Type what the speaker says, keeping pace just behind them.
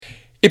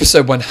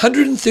Episode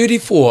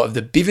 134 of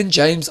the Bevan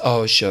James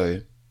Eyles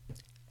Show.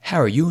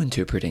 How are you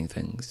interpreting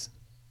things?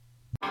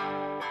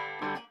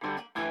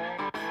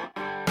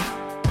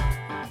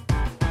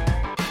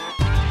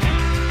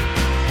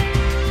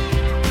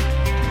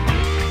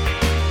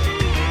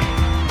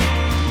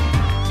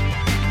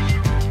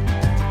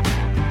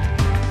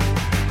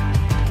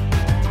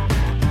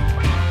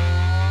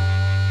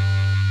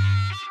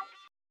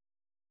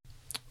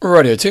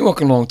 Rightio team,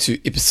 welcome along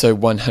to episode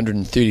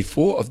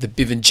 134 of the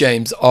Bevan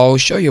James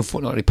Eyles Show, your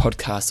fortnightly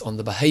podcast on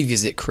the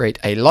behaviours that create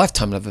a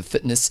lifetime love of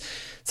fitness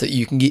so that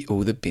you can get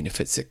all the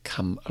benefits that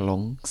come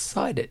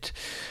alongside it.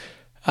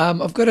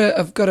 I've got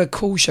a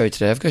cool show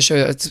today.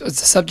 It's a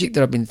subject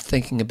that I've been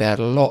thinking about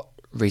a lot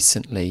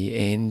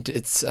recently, and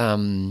it's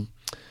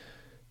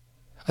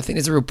I think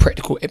there's a real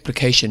practical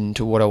application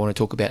to what I want to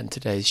talk about in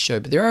today's show,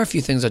 but there are a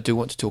few things I do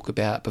want to talk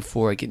about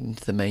before I get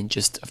into the main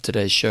gist of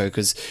today's show,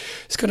 because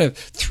it's kind of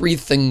three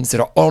things that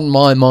are on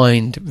my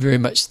mind very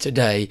much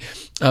today,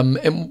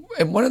 and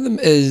one of them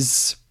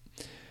is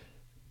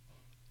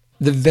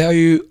the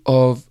value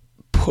of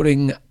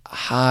putting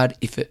hard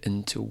effort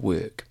into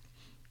work.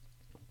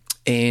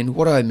 And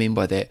what do I mean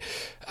by that?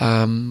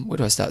 Where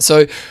do I start?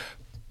 So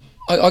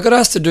I got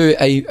asked to do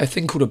a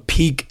thing called a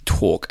PEG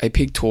talk. A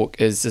PEG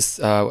talk is this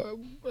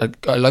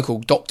a local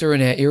doctor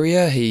in our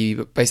area. He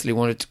basically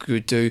wanted to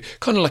do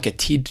kind of like a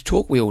TED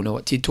talk. We all know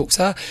what TED talks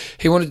are.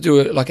 He wanted to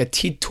do like a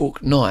TED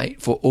talk night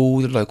for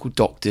all the local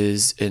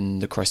doctors in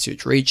the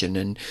Christchurch region,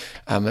 and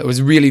it was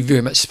really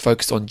very much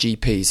focused on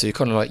GPs. So you're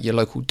kind of like your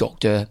local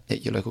doctor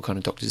at your local kind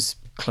of doctor's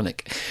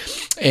clinic,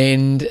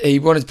 and he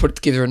wanted to put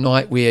together a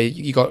night where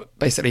you got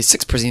basically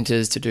 6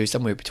 presenters to do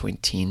somewhere between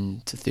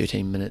 10 to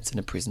 13 minutes in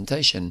a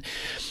presentation.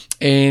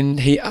 And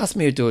he asked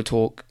me to do a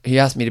talk. He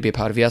asked me to be a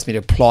part of it. He asked me to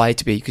apply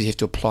to be, because you have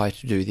to apply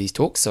to do these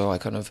talks. So I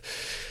thought,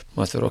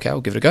 okay,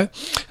 I'll give it a go.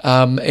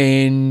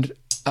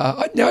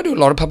 I do a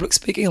lot of public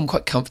speaking. I'm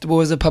quite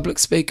comfortable as a public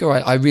speaker.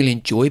 I really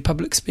enjoy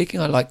public speaking.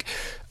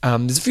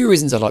 There's a few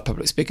reasons I like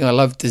public speaking. I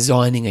love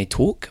designing a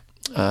talk.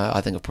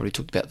 I think I've probably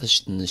talked about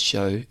this in the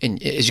show,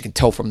 and as you can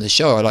tell from the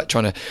show, I like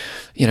trying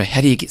to, how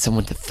do you get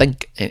someone to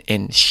think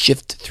and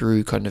shift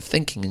through kind of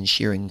thinking and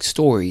sharing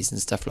stories and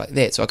stuff like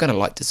that. So I kind of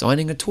like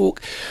designing a talk,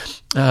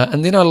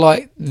 and then I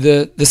like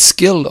the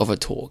skill of a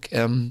talk.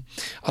 I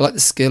like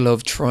the skill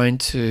of trying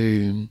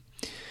to,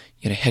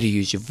 how do you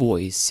use your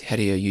voice? How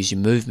do you use your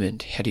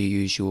movement? How do you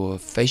use your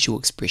facial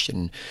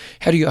expression?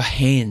 How do your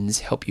hands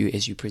help you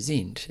as you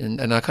present?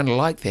 And I kind of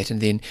like that. And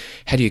then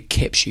how do you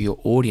capture your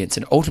audience?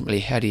 And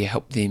ultimately, how do you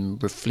help them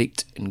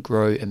reflect and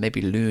grow and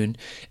maybe learn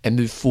and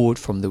move forward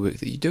from the work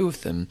that you do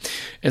with them?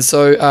 And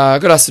so I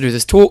got asked to do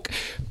this talk,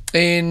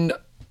 and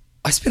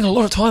I spent a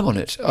lot of time on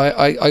it.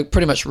 I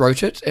pretty much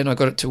wrote it, and I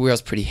got it to where I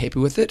was pretty happy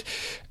with it.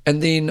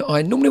 And then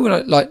normally when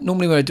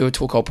I do a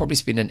talk, I'll probably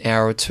spend an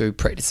hour or two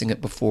practicing it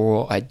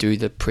before I do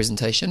the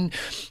presentation.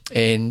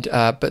 And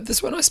but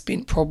this one I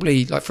spent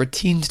probably, like, for a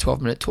 10 to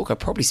 12 minute talk, I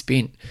probably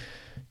spent,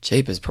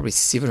 probably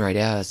 7 or 8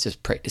 hours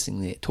just practicing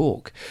that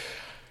talk.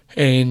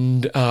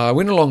 And I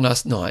went along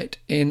last night,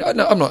 and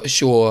I'm not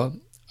sure.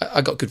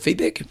 I got good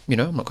feedback.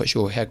 I'm not quite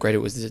sure how great it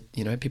was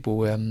that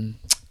people.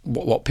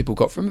 What people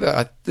got from it,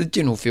 but the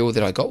general feel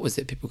that I got was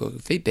that people got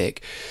good feedback.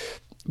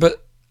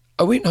 But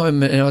I went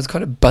home and I was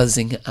kind of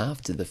buzzing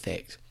after the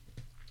fact.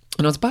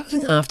 And I was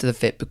buzzing after the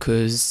fact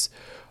because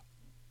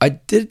I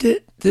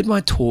did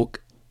my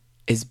talk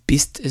as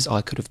best as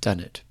I could have done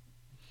it.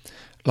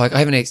 Like,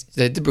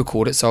 they did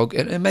record it, so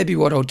and maybe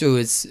what I'll do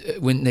is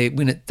when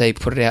they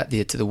put it out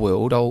there to the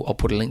world, I'll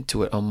put a link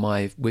to it on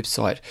my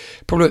website.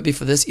 Probably won't be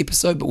for this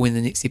episode, but when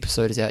the next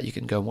episode is out, you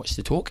can go and watch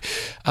the talk.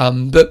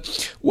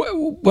 But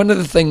one of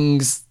the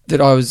things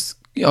that I was,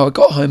 I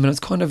got home and I was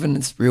kind of in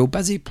this real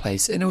buzzy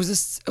place, and it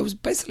was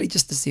basically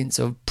just a sense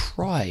of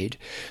pride,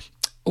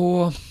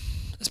 or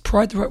is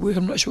pride the right word?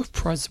 I'm not sure if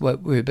pride's the right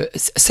word, but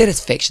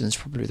satisfaction is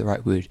probably the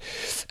right word.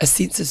 A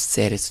sense of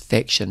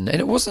satisfaction.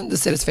 And it wasn't the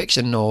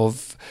satisfaction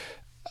of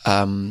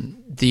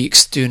the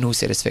external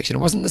satisfaction. It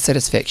wasn't the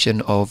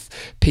satisfaction of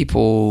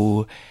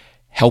people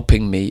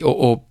helping me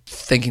or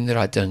thinking that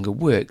I'd done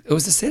good work. It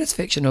was the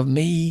satisfaction of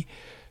me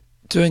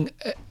doing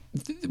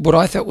what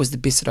I felt was the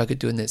best that I could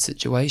do in that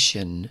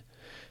situation,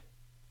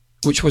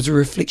 which was a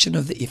reflection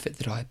of the effort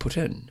that I put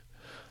in.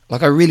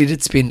 Like, I really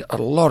did spend a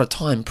lot of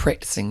time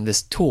practicing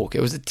this talk.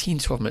 It was a 10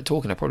 to 12 minute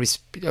talk, and I probably,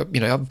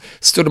 I've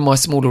stood in my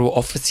small little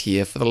office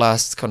here for the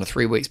last kind of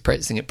 3 weeks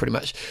practicing it pretty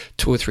much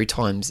 2 or 3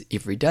 times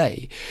every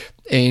day.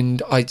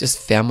 And I just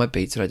found my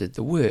beats and I did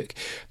the work.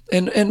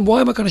 And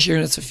why am I kind of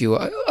sharing this with you?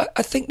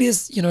 I think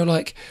there's,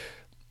 I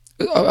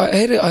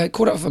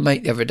caught up with a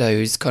mate the other day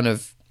who's kind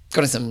of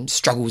some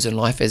struggles in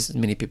life, as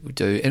many people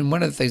do. And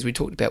one of the things we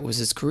talked about was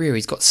his career.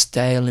 He's got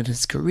stale in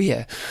his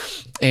career,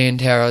 and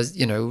how,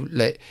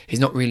 he's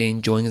not really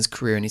enjoying his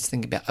career, and he's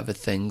thinking about other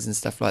things and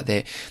stuff like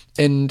that.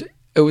 And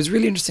it was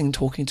really interesting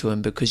talking to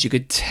him, because you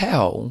could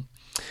tell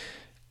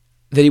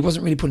that he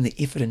wasn't really putting the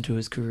effort into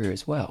his career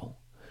as well.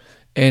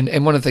 And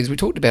one of the things we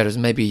talked about is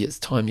maybe it's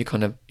time you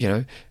kind of,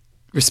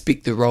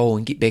 respect the role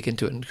and get back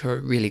into it and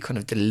really kind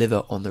of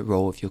deliver on the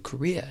role of your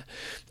career.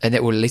 And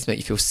that will at least make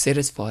you feel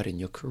satisfied in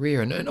your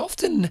career. And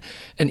often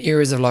in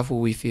areas of life where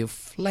we feel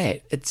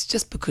flat, it's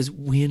just because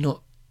we're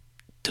not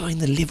doing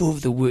the level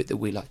of the work that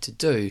we like to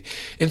do.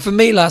 And for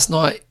me last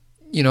night,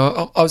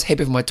 I was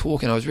happy with my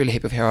talk, and I was really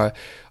happy with how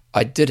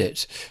I did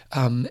it.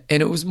 And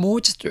it was more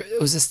just, it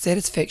was a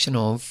satisfaction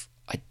of,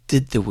 I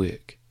did the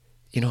work.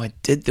 I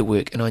did the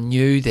work, and I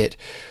knew that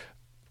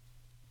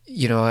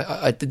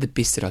I did the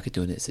best that I could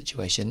do in that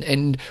situation.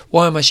 And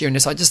why am I sharing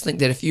this? I just think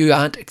that if you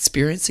aren't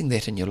experiencing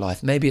that in your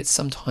life, maybe it's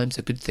sometimes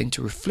a good thing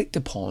to reflect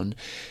upon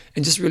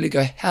and just really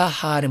go, how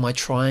hard am I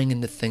trying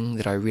in the thing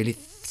that I really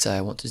say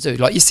I want to do?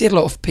 Like you see a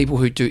lot of people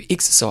who do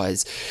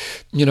exercise,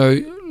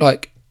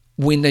 like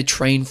when they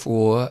train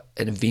for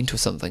an event or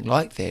something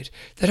like that,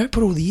 they don't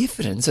put all the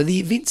effort in. So the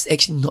event's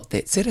actually not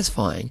that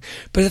satisfying.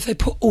 But if they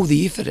put all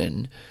the effort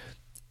in,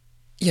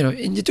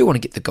 and you do want to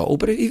get the goal,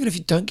 but even if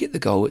you don't get the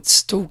goal, it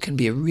still can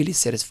be a really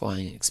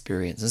satisfying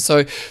experience. And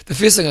so the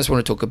first thing I just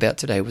want to talk about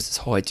today was this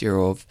whole idea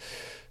of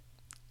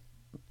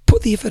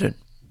put the effort in.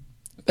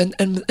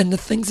 And the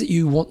things that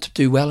you want to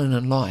do well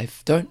in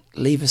life, don't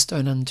leave a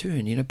stone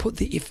unturned. Put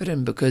the effort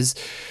in, because,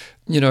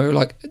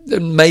 like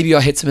maybe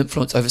I had some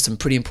influence over some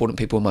pretty important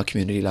people in my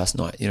community last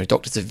night.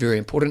 Doctors are very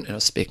important, and I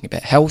was speaking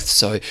about health.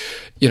 So,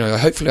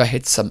 hopefully I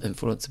had some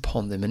influence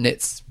upon them, and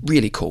that's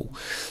really cool.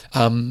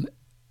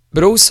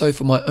 But also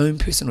for my own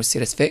personal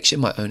satisfaction,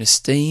 my own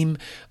esteem,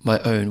 my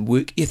own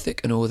work ethic,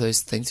 and all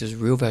those things, there's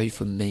real value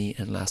for me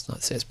in last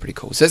night. So that's pretty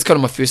cool. So that's kind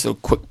of my first little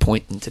quick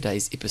point in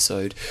today's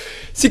episode.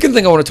 Second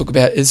thing I want to talk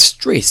about is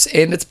stress.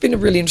 And it's been a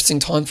really interesting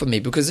time for me,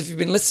 because if you've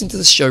been listening to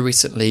this show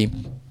recently,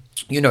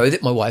 you know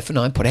that my wife and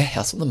I put our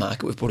house on the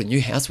market. We've bought a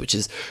new house, which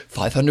is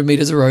 500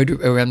 metres of road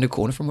around the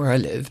corner from where I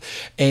live.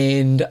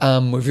 And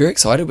we're very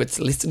excited. It's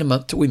less than a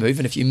month till we move.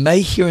 And if you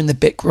may hear in the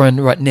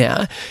background right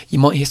now, you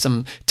might hear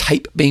some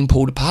tape being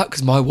pulled apart,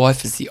 because my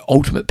wife is the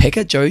ultimate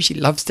packer. Jo, she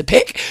loves to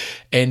pack.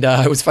 And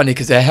it was funny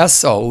because our house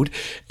sold,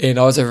 and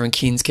I was over in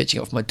Cairns catching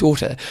up with my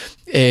daughter.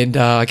 And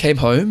I came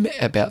home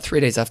about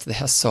 3 days after the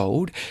house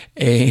sold,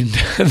 and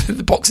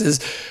the boxes...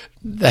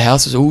 The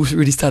house was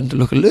already starting to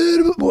look a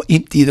little bit more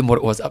empty than what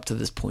it was up to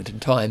this point in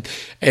time.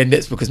 And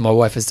that's because my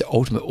wife is the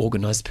ultimate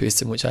organised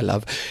person, which I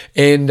love.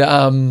 And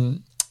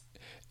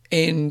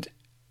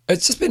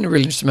it's just been a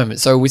really interesting moment.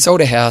 So we sold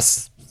a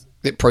house.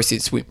 That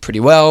process went pretty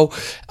well.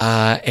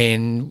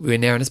 And we're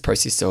now in this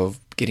process of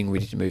getting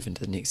ready to move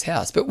into the next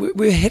house. But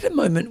we had a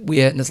moment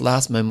where, in this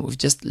last moment, we've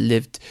just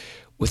lived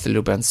with a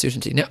little bit of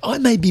uncertainty. Now, I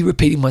may be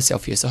repeating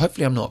myself here, so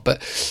hopefully I'm not.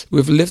 But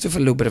we've lived with a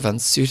little bit of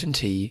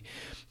uncertainty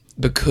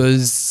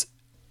because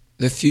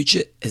the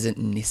future isn't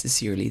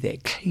necessarily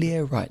that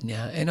clear right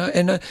now.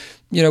 And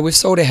we've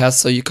sold a house,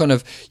 so you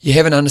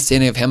have an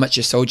understanding of how much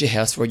you sold your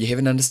house for, you have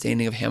an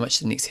understanding of how much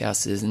the next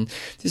house is, and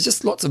there's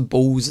just lots of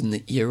balls in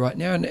the air right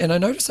now. And I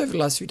noticed over the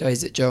last few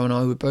days that Jo and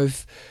I were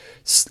both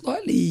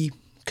slightly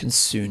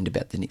concerned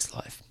about the next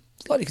life.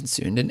 Slightly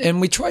concerned.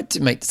 And we tried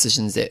to make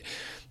decisions that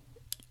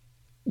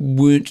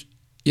weren't,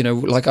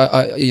 like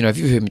if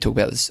you've heard me talk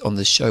about this on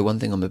this show, one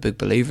thing I'm a big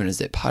believer in is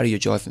that part of your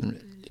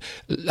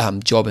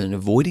job in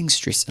avoiding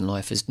stress in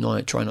life is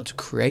try not to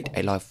create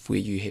a life where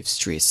you have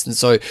stress. And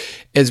so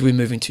as we're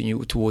moving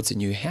towards a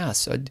new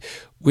house,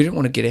 we didn't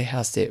want to get a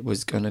house that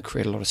was going to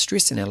create a lot of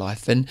stress in our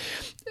life. And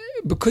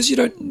because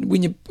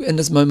when you're in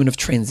this moment of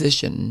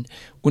transition,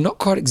 we're not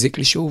quite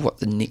exactly sure what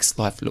the next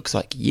life looks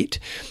like yet.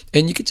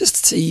 And you could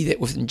just see that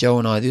within Jo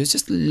and I, there was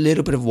just a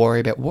little bit of worry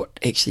about what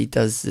actually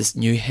does this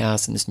new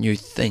house and this new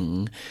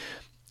thing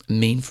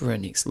mean for our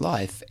next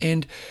life.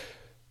 And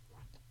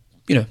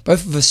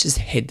both of us just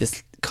had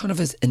this kind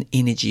of an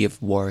energy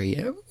of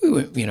worry. We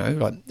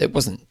weren't, it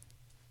wasn't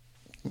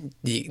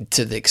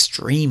to the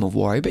extreme of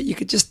worry, but you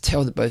could just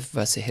tell that both of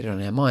us had it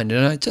on our mind.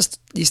 And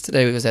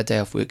yesterday was our day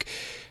off work,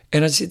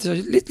 and I said, so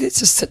let's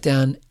just sit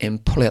down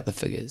and pull out the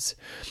figures.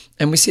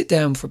 And we sat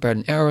down for about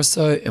an hour or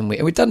so, and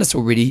we'd done this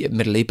already,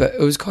 admittedly, but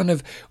it was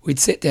we'd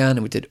sat down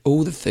and we did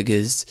all the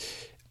figures,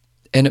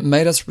 and it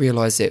made us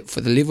realise that for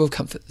the level of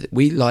comfort that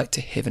we like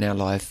to have in our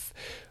life,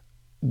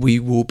 we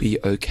will be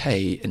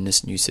okay in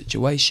this new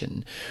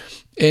situation.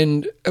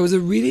 And it was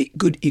a really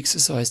good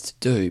exercise to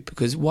do.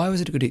 Because why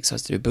was it a good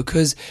exercise to do?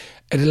 Because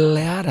it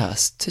allowed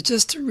us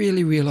to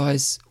really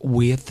realise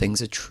where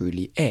things are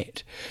truly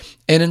at.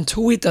 And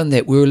until we'd done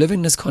that, we were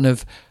living this kind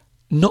of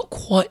not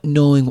quite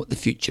knowing what the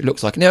future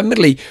looks like. Now,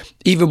 admittedly,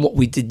 even what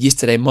we did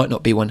yesterday might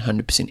not be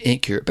 100%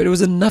 accurate, but it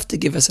was enough to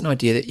give us an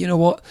idea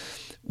that,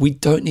 we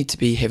don't need to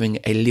be having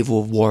a level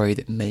of worry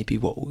that maybe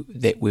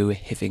that we were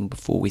having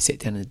before we sat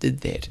down and did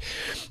that.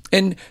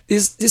 And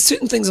there's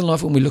certain things in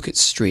life when we look at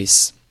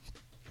stress.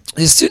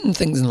 There's certain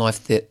things in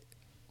life that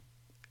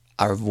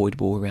are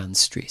avoidable around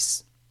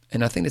stress.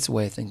 And I think that's a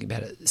way of thinking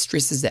about it.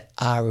 Stresses that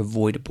are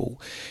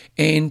avoidable.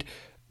 And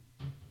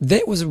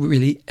that was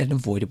really an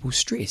avoidable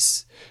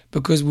stress,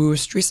 because we were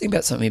stressing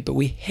about something, but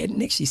we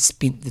hadn't actually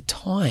spent the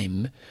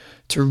time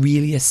to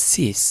really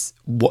assess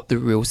what the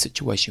real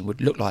situation would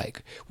look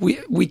like.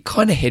 We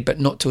kind of had, but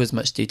not to as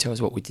much detail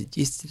as what we did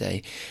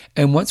yesterday.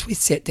 And once we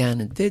sat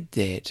down and did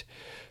that,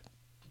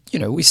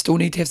 we still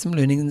need to have some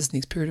learning in this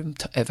next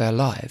period of our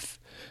life.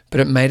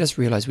 But it made us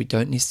realize we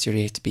don't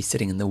necessarily have to be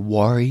sitting in the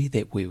worry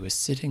that we were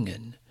sitting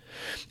in.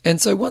 And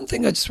so one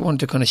thing I just wanted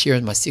to kind of share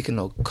as my second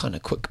little kind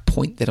of quick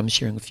point that I'm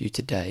sharing with you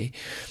today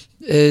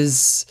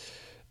is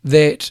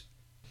that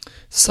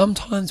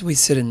sometimes we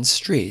sit in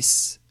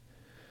stress,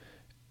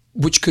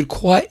 which could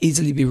quite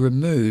easily be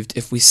removed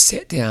if we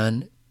sat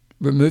down,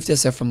 removed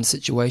ourselves from the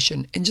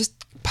situation, and just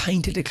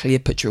painted a clear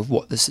picture of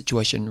what the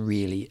situation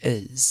really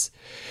is.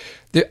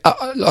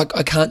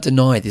 I can't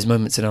deny there's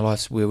moments in our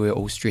lives where we're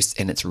all stressed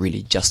and it's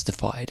really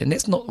justified, and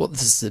that's not what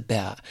this is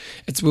about.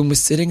 It's when we're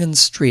sitting in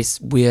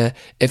stress where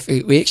if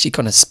we actually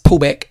kind of pull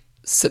back,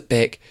 sit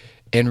back,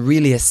 and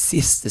really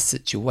assess the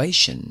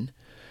situation,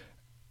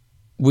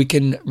 we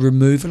can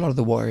remove a lot of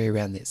the worry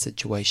around that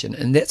situation.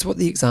 And that's what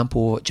the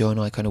example Joe and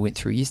I kind of went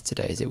through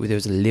yesterday, is that there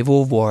was a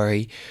level of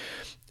worry.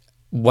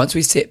 Once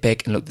we sat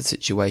back and looked at the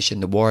situation,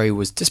 the worry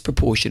was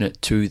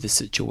disproportionate to the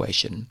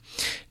situation.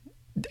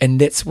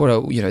 And that's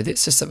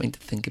that's just something to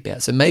think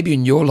about. So maybe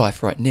in your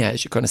life right now,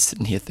 as you're kind of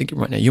sitting here thinking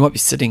right now, you might be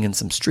sitting in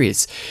some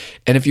stress.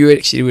 And if you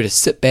actually were to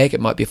sit back,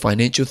 it might be a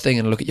financial thing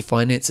and look at your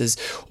finances,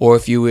 or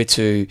if you were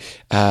to,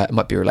 it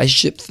might be a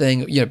relationship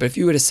thing, but if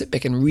you were to sit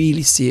back and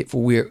really see it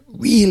for where it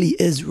really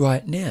is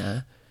right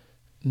now,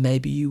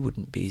 maybe you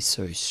wouldn't be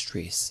so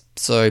stressed.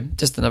 So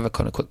just another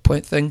kind of quick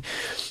point thing.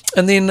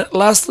 And then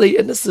lastly,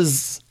 and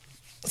it's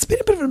been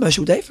a bit of an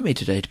emotional day for me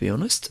today, to be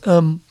honest.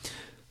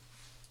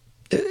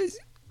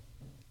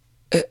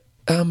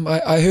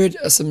 I heard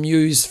some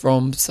news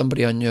from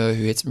somebody I know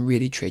who had some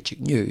really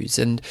tragic news,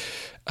 and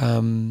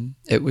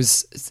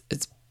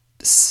it's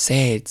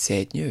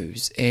sad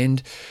news,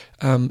 and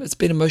it's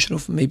been emotional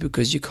for me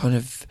because you kind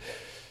of,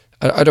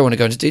 I don't want to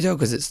go into detail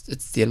because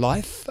it's their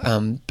life,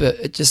 but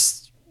it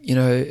just,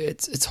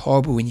 it's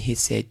horrible when you hear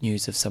sad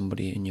news of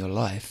somebody in your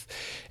life,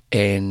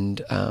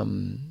 and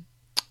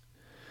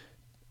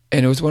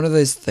it was one of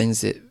those things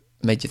that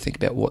made you think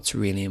about what's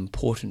really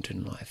important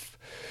in life.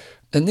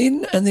 And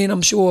then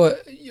I'm sure,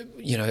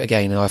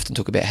 again, I often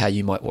talk about how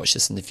you might watch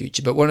this in the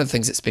future, but one of the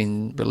things that's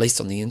been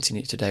released on the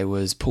internet today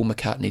was Paul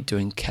McCartney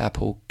doing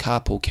carpool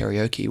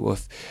karaoke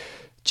with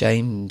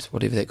James,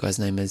 whatever that guy's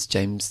name is,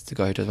 James, the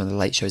guy who does one of the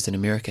late shows in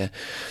America.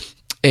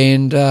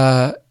 And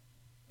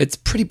it's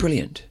pretty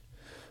brilliant.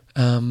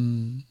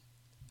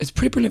 It's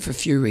pretty brilliant for a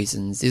few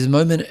reasons. There's a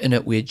moment in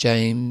it where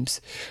James,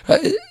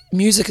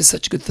 music is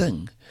such a good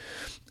thing.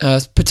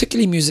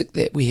 Particularly music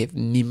that we have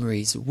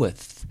memories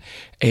with.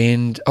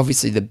 And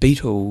obviously the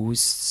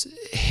Beatles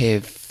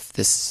have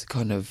this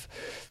kind of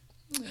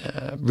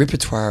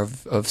repertoire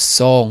of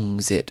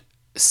songs that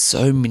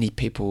so many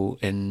people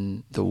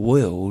in the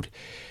world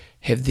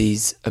have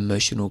these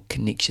emotional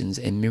connections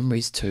and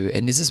memories to.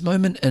 And there's this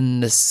moment in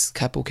this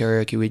couple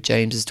karaoke where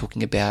James is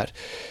talking about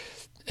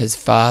his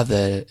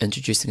father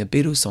introducing a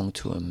Beatles song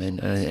to him,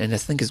 and I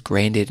think his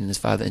granddad and his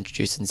father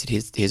introduced it and said,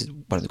 here's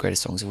one of the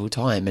greatest songs of all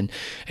time, and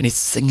he's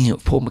singing it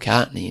with Paul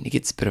McCartney, and he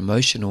gets a bit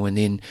emotional, and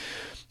then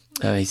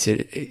he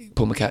said,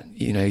 Paul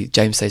McCartney,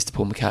 James says to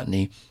Paul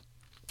McCartney,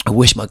 I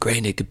wish my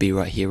granddad could be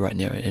right here, right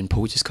now, and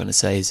Paul just kind of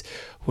says,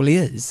 well, he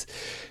is,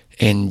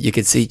 and you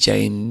could see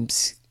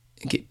James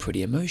get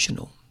pretty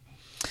emotional,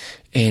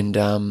 and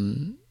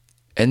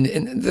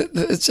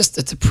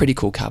it's a pretty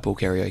cool carpool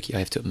karaoke, I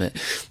have to admit.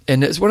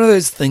 And it's one of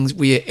those things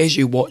where, as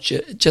you watch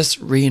it, it just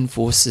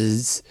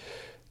reinforces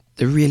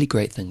the really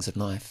great things in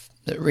life.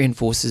 It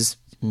reinforces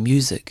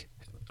music.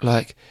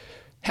 Like,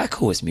 how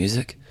cool is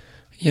music?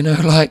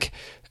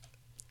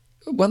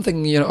 One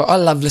thing, I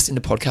love listening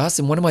to podcasts,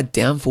 and one of my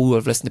downfalls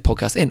of listening to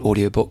podcasts and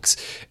audiobooks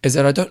is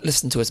that I don't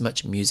listen to as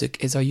much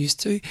music as I used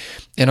to.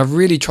 And I've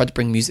really tried to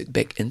bring music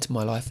back into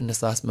my life in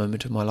this last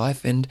moment of my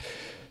life, and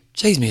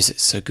geez,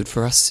 music's so good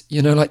for us.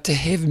 To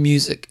have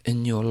music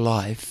in your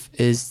life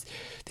there's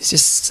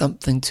just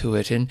something to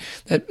it. And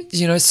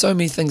that, so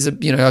many things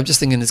that, I'm just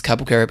thinking this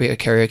couple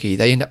karaoke,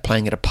 they end up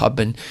playing at a pub,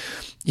 and,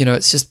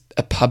 it's just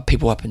a pub,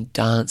 people up and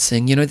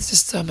dancing, there's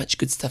just so much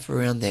good stuff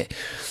around that.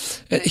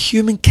 A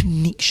human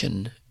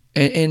connection.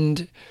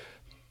 And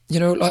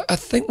I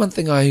think one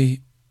thing I've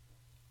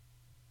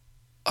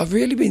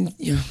really been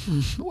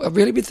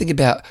thinking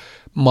about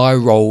my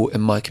role in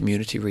my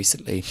community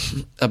recently.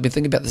 I've been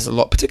thinking about this a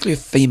lot, particularly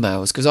with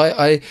females, because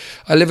I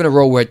live in a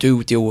role where I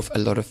do deal with a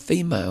lot of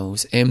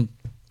females, and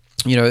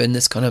in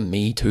this kind of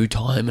Me Too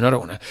time, and I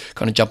don't want to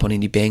kind of jump on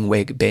any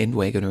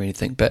bandwagon or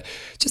anything, but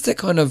just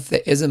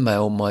that as a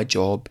male, my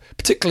job,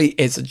 particularly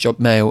as a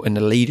male in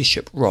a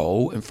leadership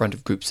role in front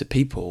of groups of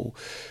people,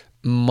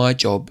 my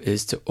job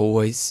is to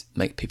always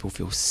make people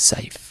feel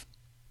safe.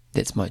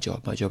 That's my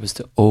job. My job is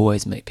to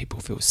always make people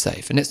feel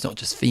safe. And it's not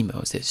just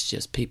females, it's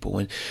just people.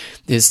 And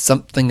there's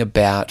something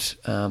about,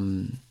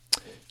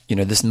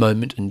 this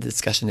moment in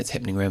discussion that's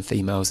happening around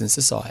females in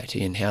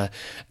society and how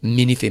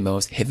many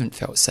females haven't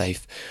felt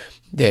safe.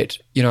 That,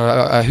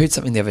 I heard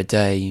something the other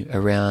day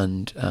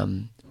around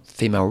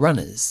female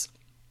runners.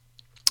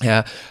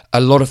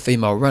 A lot of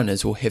female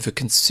runners will have a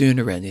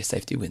concern around their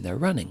safety when they're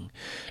running.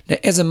 Now,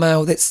 as a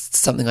male, that's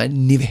something I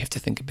never have to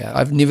think about.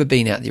 I've never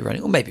been out there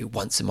running, or maybe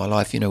once in my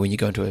life, when you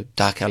go into a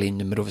dark alley in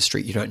the middle of a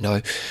street you don't know.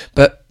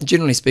 But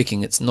generally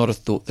speaking, it's not a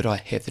thought that I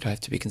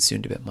have to be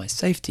concerned about my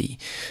safety.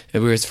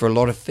 Whereas for a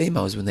lot of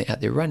females, when they're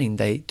out there running,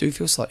 they do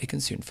feel slightly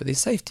concerned for their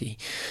safety.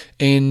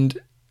 And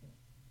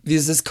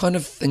there's this kind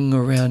of thing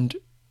around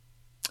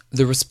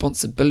the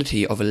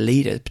responsibility of a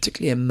leader,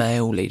 particularly a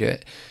male leader,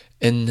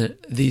 in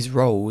these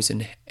roles,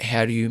 and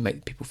how do you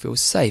make people feel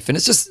safe? And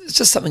it's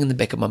just something in the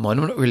back of my mind.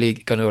 I'm not really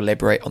going to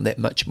elaborate on that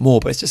much more,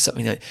 but it's just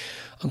something that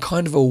I'm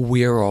kind of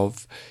aware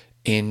of,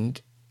 and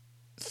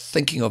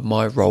thinking of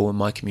my role in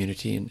my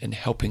community and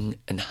helping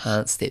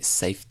enhance that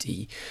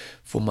safety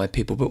for my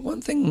people. But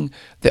one thing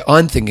that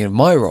I'm thinking of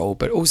my role,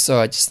 but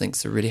also I just think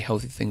it's a really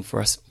healthy thing for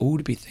us all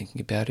to be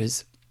thinking about,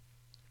 is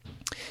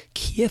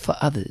care for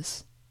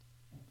others.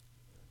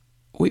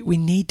 We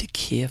need to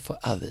care for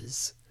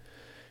others.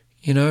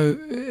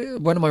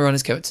 One of my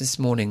runners came up this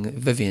morning,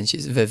 Vivian.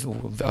 She's Viv.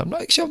 I'm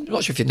not sure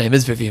if your name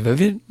is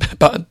Vivian,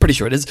 but I'm pretty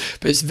sure it is.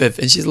 But it's Viv,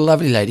 and she's a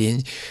lovely lady,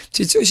 and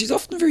she's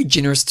often very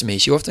generous to me.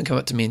 She often come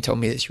up to me and tell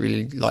me that she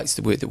really likes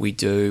the work that we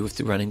do with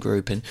the running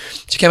group. And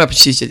she came up and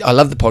she said, "I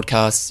love the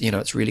podcast.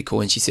 It's really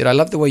cool." And she said, "I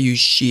love the way you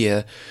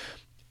share.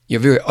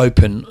 You're very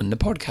open in the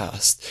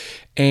podcast."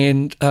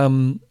 And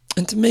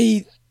to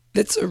me,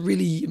 that's a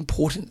really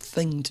important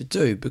thing to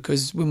do,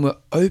 because when we're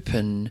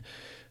open,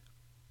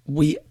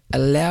 we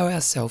allow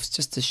ourselves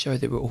just to show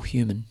that we're all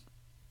human,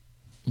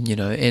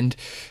 and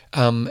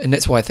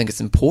that's why I think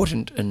it's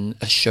important in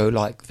a show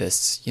like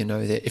this,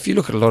 that if you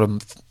look at a lot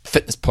of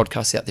fitness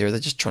podcasts out there, they're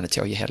just trying to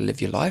tell you how to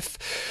live your life,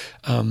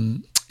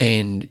 and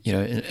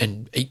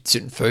eat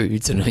certain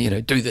foods,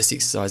 and do this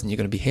exercise and you're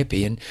going to be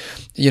happy. And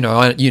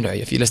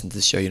if you listen to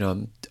the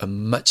show,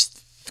 I'm much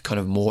kind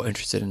of more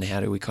interested in how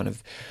do we kind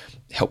of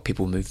help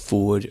people move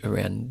forward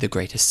around the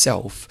greater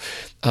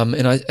self,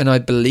 and I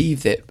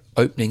believe that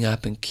opening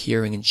up and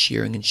caring and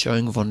sharing and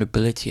showing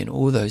vulnerability and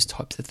all those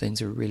types of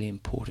things are really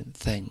important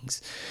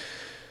things,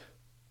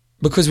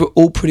 because we're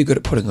all pretty good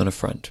at putting on a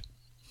front.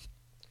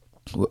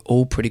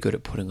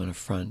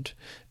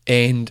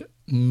 And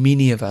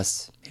many of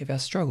us have our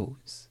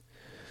struggles.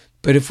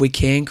 But if we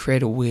can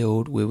create a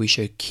world where we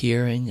show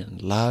caring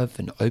and love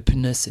and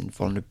openness and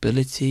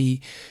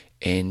vulnerability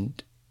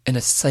and in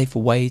a safe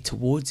way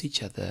towards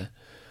each other,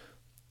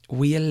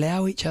 we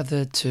allow each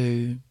other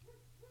to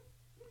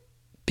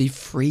be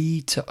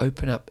free to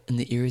open up in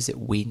the areas that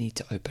we need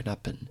to open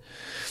up in.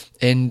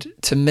 And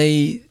to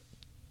me,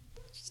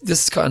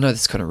 I know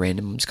this is kind of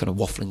random, I'm just kind of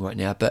waffling right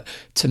now, but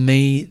to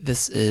me,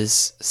 this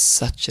is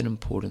such an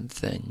important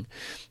thing.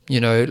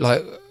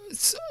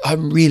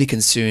 I'm really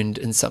concerned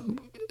in some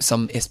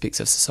aspects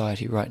of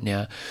society right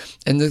now.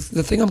 And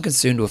the thing I'm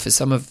concerned with is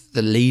some of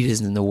the leaders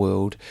in the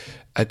world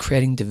are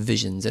creating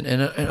divisions,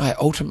 and I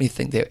ultimately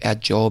think that our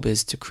job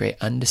is to create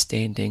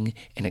understanding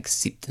and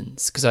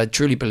acceptance, because I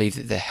truly believe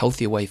that the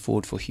healthier way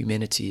forward for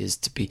humanity is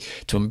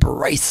to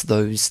embrace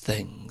those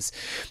things.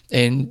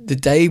 And the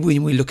day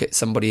when we look at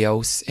somebody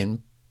else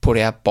and put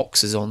our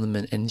boxes on them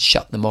and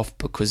shut them off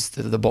because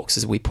the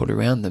boxes we put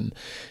around them,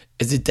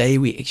 is the day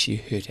we actually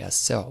hurt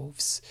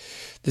ourselves.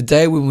 The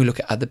day when we look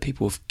at other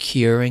people with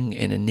caring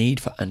and a need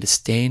for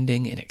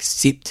understanding and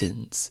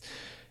acceptance,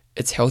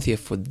 it's healthier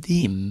for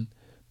them,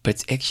 but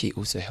it's actually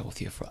also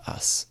healthier for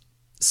us.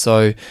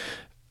 So,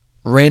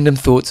 random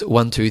thoughts,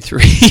 1, 2,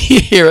 3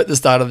 here at the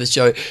start of the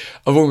show.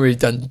 I've already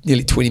done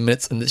nearly 20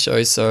 minutes in the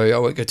show, so I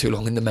won't go too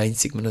long in the main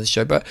segment of the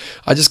show, but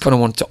I just kind of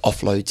wanted to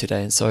offload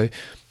today. And so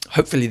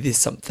hopefully there's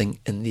something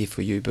in there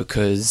for you,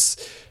 because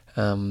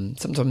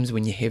sometimes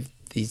when you have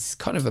these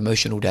kind of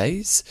emotional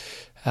days,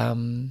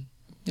 an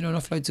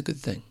offload's a good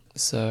thing.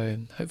 So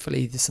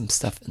hopefully there's some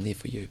stuff in there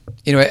for you.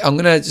 Anyway, I'm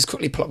going to just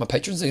quickly pull up my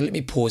patrons, and let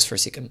me pause for a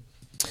second.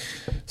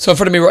 So in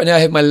front of me right now, I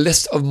have my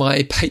list of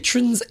my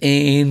patrons,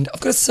 and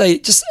I've got to say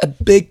just a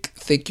big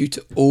thank you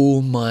to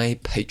all my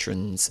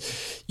patrons.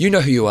 You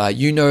know who you are.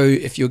 You know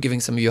if you're giving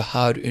some of your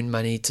hard-earned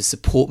money to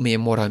support me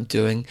in what I'm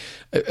doing.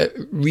 It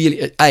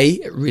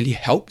really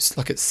helps.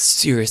 Like, it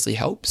seriously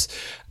helps.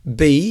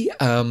 B,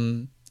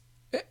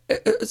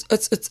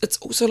 it's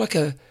also like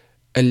a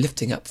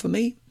lifting up for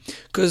me,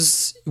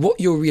 because what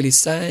you're really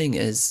saying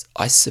is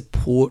I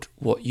support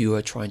what you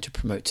are trying to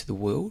promote to the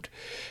world.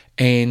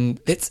 And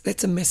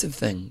that's a massive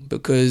thing,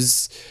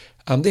 because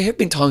there have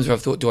been times where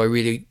I've thought, do I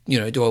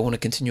want to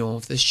continue on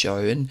with this show?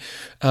 And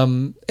I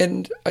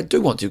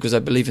do want to, because I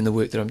believe in the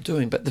work that I'm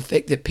doing. But the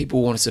fact that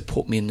people want to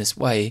support me in this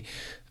way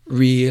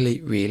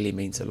really, really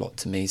means a lot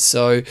to me.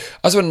 So I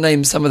just want to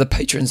name some of the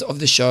patrons of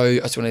the show.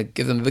 I just want to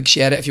give them a big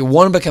shout out. If you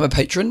want to become a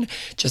patron,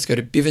 just go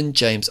to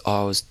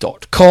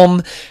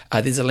bevanjameseyles.com.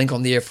 There's a link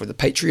on there for the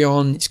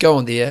Patreon. Just go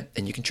on there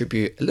and you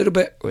contribute a little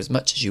bit or as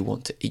much as you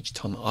want to each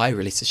time I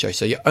release a show.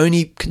 So you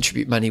only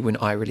contribute money when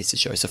I release a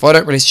show. So if I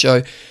don't release a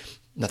show,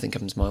 nothing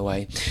comes my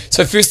way.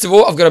 So first of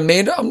all, I've got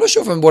Amanda. I'm not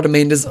sure what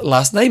Amanda's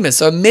last name is.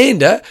 So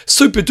Amanda,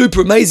 super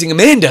duper amazing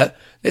Amanda.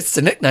 That's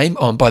the nickname.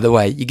 Oh, and by the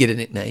way, you get a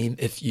nickname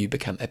if you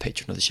become a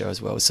patron of the show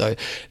as well. So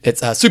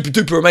that's super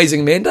duper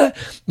amazing Amanda.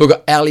 We've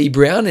got Ali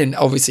Brown, and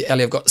obviously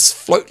Ali, I've got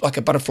float like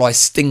a butterfly,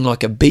 sting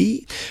like a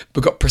bee.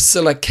 We've got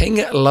Priscilla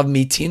King, love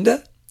me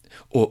tender.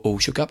 Or All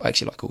Shook Up. I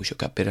actually like All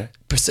Shook Up better.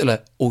 Priscilla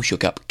All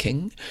Shook Up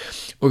King.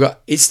 We've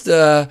got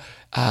Esther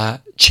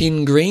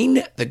Chen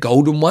Green, the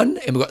golden one.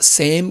 And we've got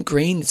Sam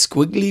Green,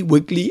 squiggly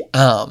wiggly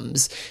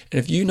arms. And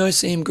if you know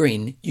Sam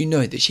Green, you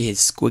know that she has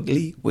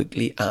squiggly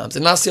wiggly arms.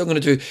 And lastly, I'm going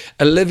to do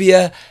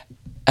Olivia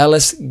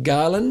Alice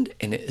Garland,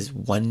 and it is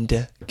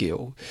Wonder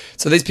Girl.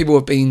 So these people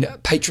have been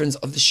patrons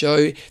of the show.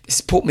 They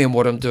support me in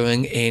what I'm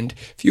doing. And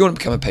if you want to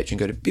become a patron,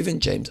 go to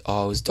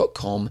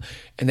bevanjameseyles.com,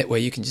 and that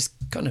way you can just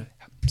kind of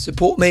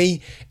support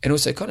me and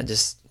also kind of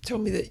just tell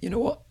me that, you know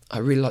what, I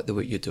really like the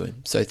work you're doing.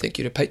 So thank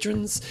you to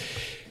patrons.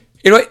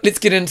 Anyway, let's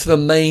get into the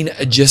main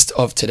gist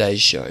of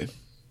today's show.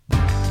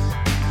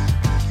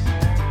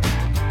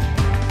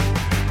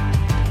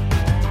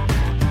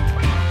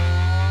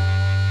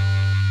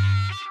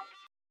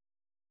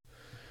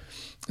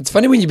 It's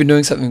funny when you've been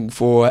doing something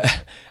for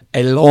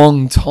a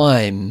long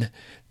time,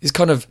 there's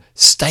kind of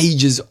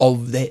stages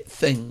of that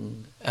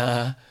thing.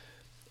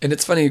 And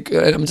it's funny,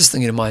 I'm just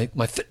thinking of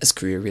my fitness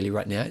career really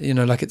right now. You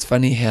know, like it's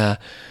funny how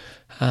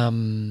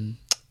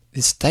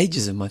there's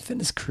stages of my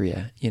fitness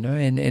career, you know,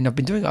 and I've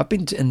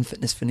been in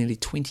fitness for nearly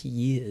 20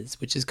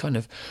 years, which is kind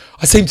of,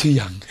 I seem too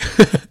young.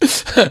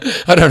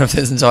 I don't know if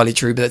that's entirely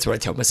true, but that's what I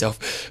tell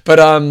myself.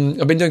 But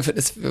I've been doing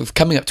fitness for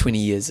coming up 20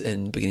 years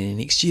in beginning of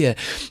next year.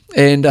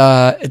 And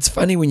it's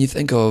funny when you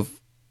think of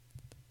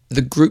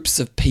the groups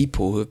of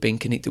people who have been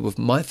connected with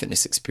my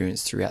fitness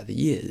experience throughout the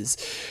years,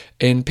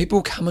 and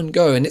people come and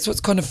go. And that's what's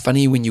kind of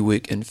funny when you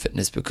work in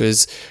fitness,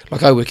 because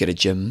like I work at a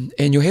gym,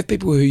 and you'll have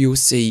people who you'll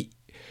see,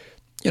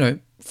 you know,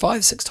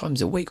 5-6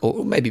 times a week,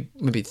 or maybe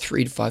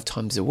 3 to 5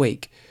 times a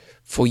week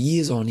for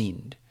years on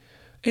end.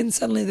 And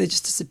suddenly they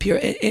just disappear.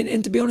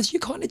 And to be honest, you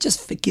kind of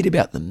just forget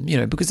about them, you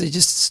know, because they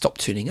just stop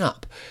turning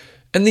up.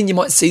 And then you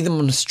might see them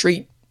on the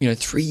street, you know,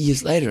 3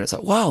 years later, and it's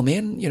like, wow,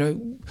 man, you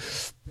know,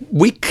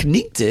 we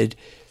connected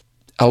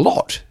a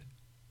lot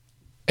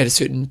at a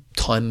certain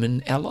time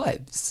in our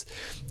lives.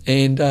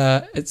 And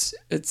it's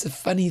a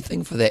funny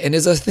thing for that. And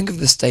as I think of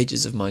the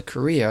stages of my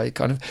career, I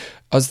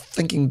was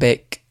thinking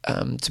back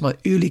to my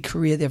early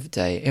career the other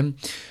day, and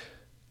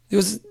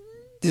there's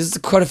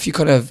quite a few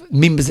kind of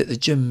members at the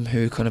gym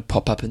who kind of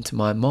pop up into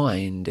my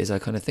mind as I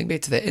kind of think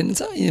back to that. And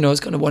so, you know, I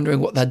was kind of wondering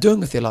what they're doing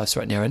with their lives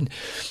right now. And,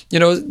 you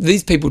know,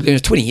 these people, you know,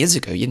 20 years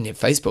ago, you didn't have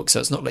Facebook, so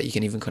it's not like you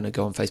can even kind of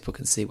go on Facebook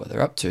and see what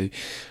they're up to.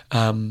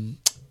 And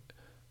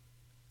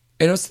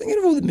I was thinking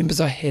of all the members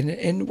I had,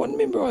 and one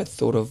member I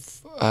thought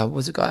of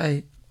was a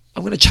guy,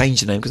 I'm going to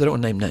change the name because I don't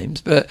want to name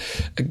names, but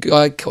a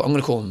guy, I'm going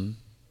to call him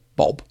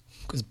Bob,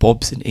 because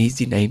Bob's an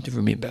easy name to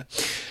remember.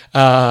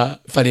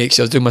 Funny,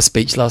 actually, I was doing my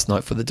speech last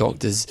night for the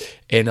doctors,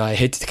 and I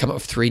had to come up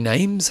with 3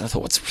 names. I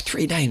thought, what's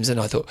 3 names? And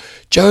I thought,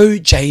 Joe,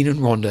 Jane,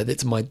 and Rhonda.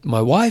 That's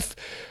my wife,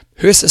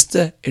 her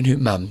sister, and her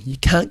mum. You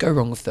can't go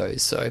wrong with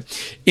those. So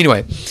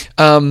anyway,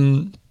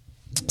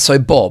 so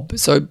Bob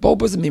was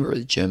a member of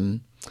the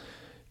gym,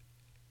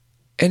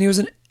 and he was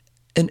an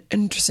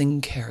interesting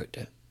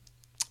character.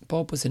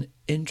 Bob was an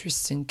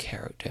interesting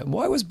character. And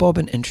why was Bob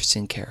an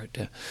interesting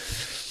character?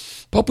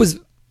 Bob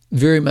was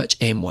very much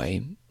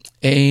Amway.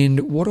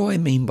 And what do I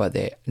mean by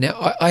that?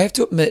 Now, I have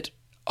to admit,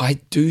 I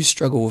do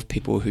struggle with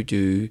people who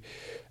do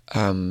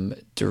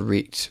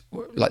direct,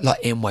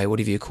 like Amway,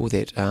 whatever you call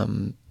that,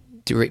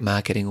 direct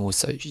marketing, or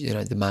so, you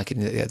know, the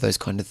marketing, those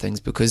kind of things,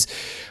 because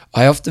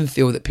I often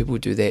feel that people who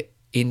do that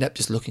end up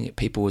just looking at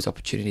people as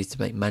opportunities to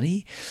make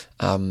money.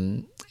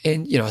 And,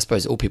 you know, I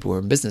suppose all people who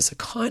are in business are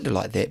kind of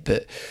like that,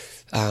 but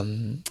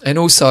and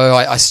also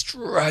I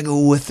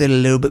struggle with it a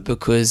little bit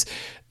because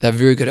they're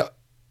very good at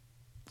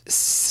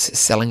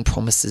selling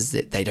promises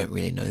that they don't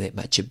really know that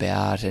much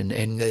about,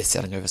 and they're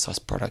selling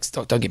oversized products.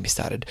 Don't get me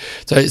started.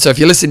 So if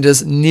you're listening to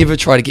this, never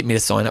try to get me to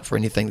sign up for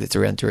anything that's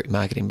around direct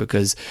marketing,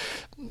 because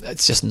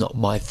it's just not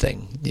my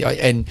thing.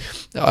 Because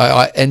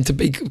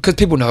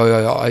people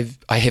know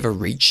I have a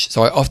reach,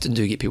 so I often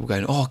do get people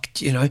going, oh,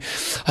 you know,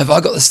 have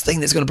I got this thing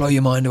that's going to blow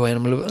your mind away? And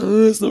I'm a little,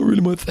 oh, it's not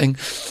really my thing.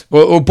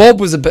 Well,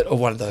 Bob was a bit of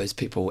one of those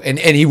people, and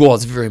he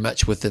was very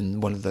much within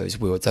one of those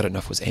worlds. I don't know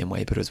if it was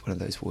Amway, but it was one of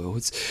those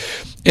worlds.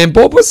 And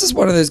Bob was just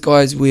one of those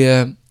guys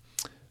where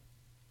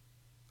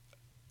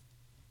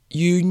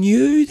you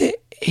knew that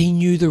he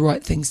knew the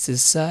right things to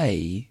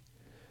say,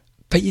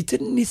 but you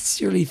didn't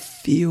necessarily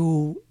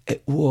feel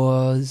it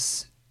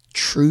was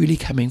truly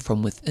coming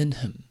from within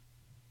him.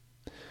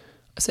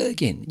 I say it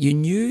again. You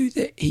knew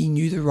that he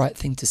knew the right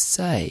thing to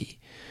say,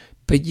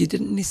 but you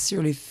didn't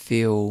necessarily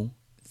feel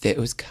that it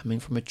was coming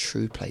from a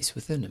true place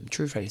within him.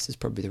 True place is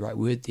probably the right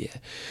word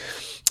there.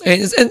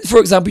 And for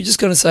example, you're just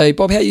going to say,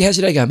 Bob, how's your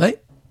day going, mate?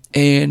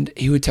 And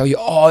he would tell you,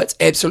 oh, it's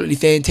absolutely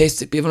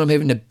fantastic, Bevan, I'm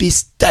having the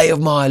best day of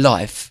my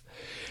life.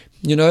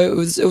 You know, it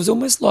was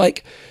almost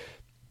like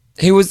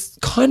he was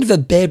kind of a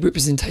bad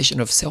representation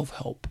of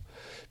self-help.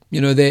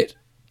 That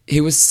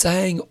he was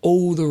saying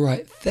all the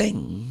right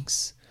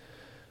things,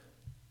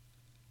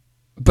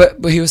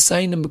 but he was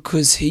saying them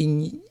because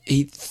he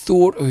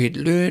thought, or he'd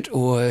learnt,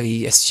 or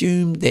he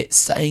assumed that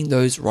saying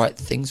those right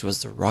things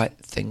was the right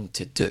thing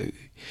to do.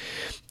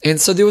 And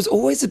so there was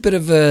always a bit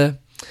of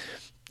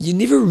you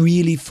never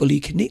really fully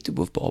connected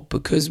with Bob,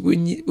 because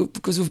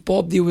with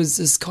Bob there was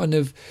this kind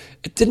of,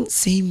 it didn't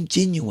seem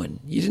genuine.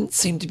 You didn't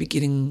seem to be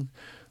getting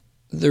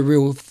the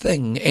real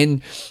thing,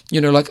 and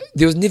there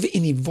was never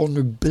any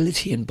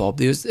vulnerability in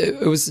Bob. It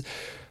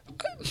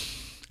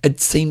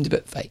seemed a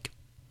bit fake.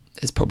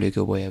 Is probably a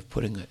good way of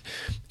putting it.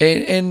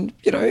 And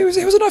he was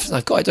a nice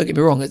guy. Don't get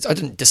me wrong. I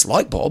didn't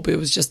dislike Bob. It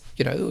was just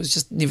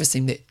never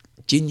seemed that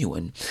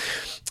genuine.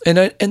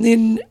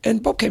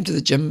 And Bob came to the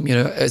gym.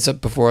 As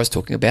before I was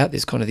talking about,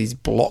 there's kind of these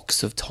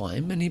blocks of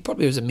time, and he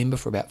probably was a member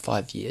for about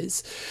 5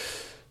 years.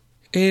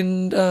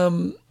 And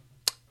then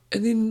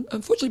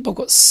unfortunately Bob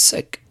got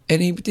sick.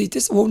 And he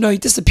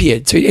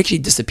disappeared. So he actually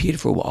disappeared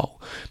for a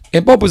while.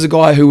 And Bob was a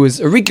guy who was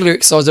a regular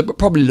exerciser, but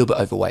probably a little bit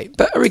overweight,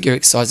 but a regular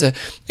exerciser.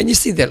 And you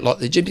see that a lot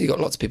at the gym. You've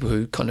got lots of people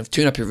who kind of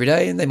turn up every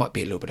day, and they might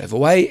be a little bit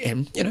overweight,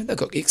 and they've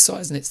got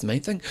exercise, and that's the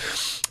main thing.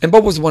 And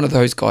Bob was one of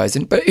those guys,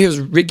 but he was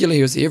regular.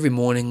 He was there every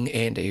morning,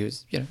 and he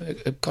was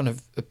a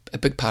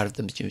big part of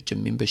the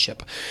gym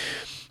membership.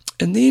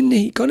 And then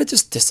he kind of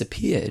just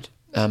disappeared.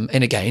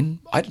 And again,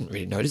 I didn't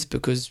really notice,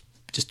 because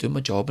just doing my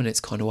job, and it's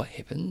kind of what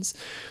happens.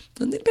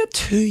 And then about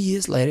 2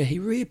 years later, he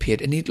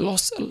reappeared, and he'd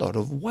lost a lot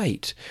of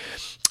weight.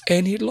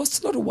 And he'd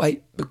lost a lot of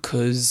weight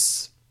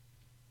because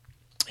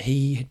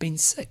he had been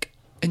sick.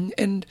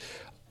 And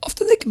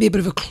often that can be a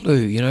bit of a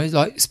clue,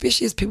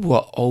 especially as people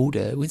are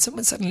older, when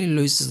someone suddenly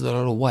loses a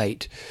lot of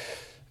weight,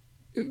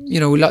 we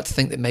like to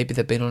think that maybe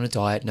they've been on a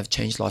diet and have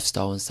changed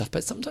lifestyle and stuff,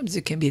 but sometimes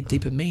it can be a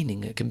deeper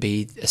meaning. It can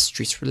be a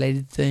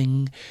stress-related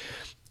thing.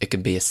 It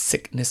can be a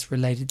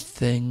sickness-related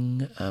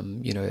thing.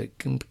 It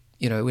can,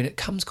 when it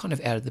comes kind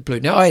of out of the blue.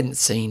 Now, I hadn't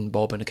seen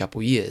Bob in a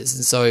couple of years,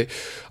 and so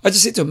I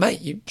just said to him,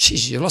 mate, you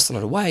lost a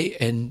lot of weight,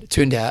 and it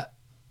turned out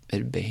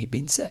he'd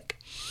been sick.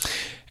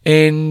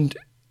 And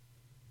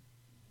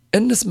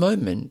in this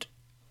moment,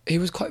 he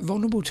was quite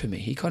vulnerable to me.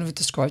 He kind of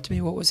described to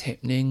me what was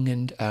happening,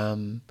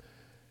 and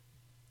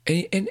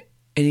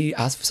he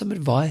asked for some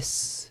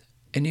advice,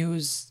 and he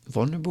was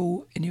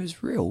vulnerable, and he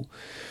was real.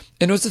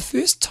 And it was the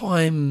first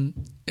time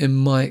in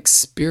my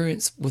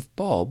experience with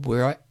Bob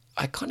where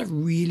I kind of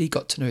really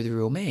got to know the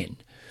real man.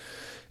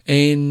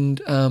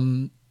 And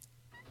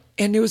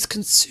there was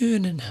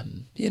concern in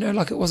him.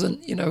 It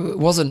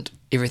wasn't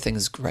everything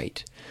is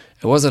great.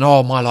 It wasn't,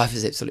 oh, my life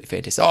is absolutely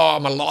fantastic. Oh,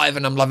 I'm alive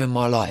and I'm loving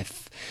my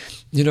life.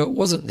 It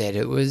wasn't that.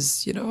 It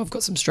was, I've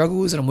got some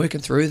struggles and I'm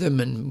working through them,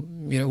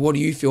 and, what do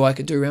you feel I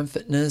could do around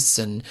fitness?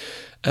 And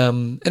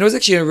it was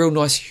actually a real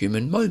nice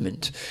human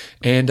moment,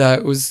 and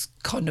it was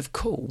kind of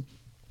cool.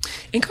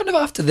 And kind of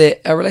after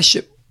that, our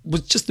relationship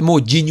was just a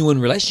more genuine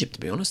relationship, to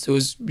be honest. It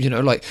was,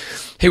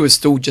 he was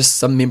still just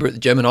some member at the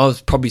gym, and I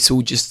was probably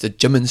still just a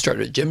gym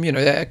instructor at the gym.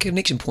 Our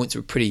connection points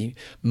were pretty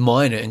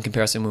minor in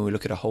comparison when we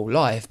look at a whole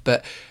life,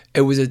 but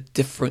it was a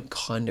different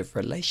kind of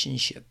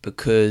relationship,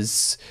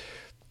 because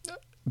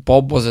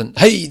Bob wasn't,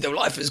 hey, the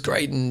life is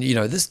great, and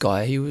this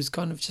guy, he was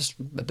kind of just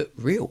a bit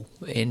real,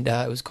 and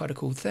it was quite a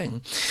cool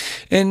thing.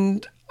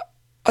 And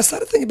I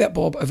started thinking about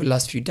Bob over the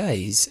last few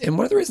days, and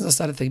one of the reasons I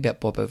started thinking about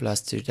Bob over the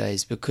last 2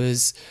 days,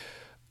 because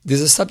there's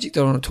a subject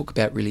that I want to talk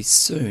about really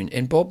soon,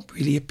 and Bob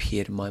really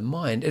appeared in my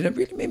mind, and it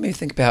really made me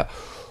think about,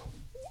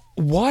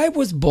 why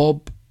was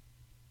Bob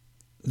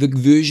the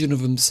version of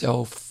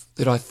himself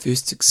that I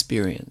first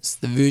experienced,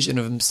 the version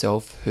of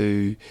himself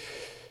who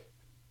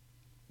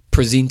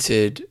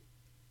presented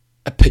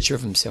a picture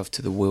of himself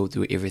to the world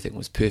where everything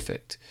was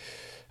perfect.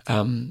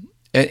 And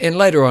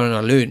later on I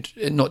learned,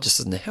 not just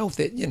in the health,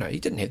 that, he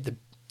didn't have the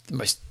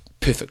most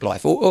perfect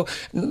life, or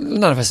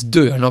none of us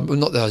do. And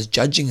not that I was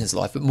judging his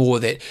life, but more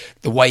that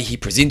the way he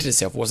presented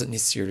himself wasn't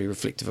necessarily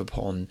reflective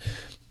upon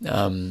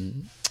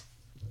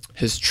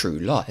his true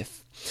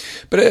life.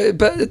 But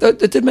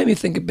it did make me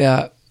think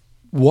about,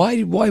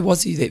 why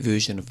was he that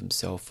version of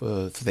himself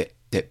for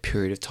that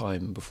period of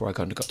time before I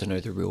kind of got to know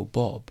the real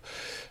Bob.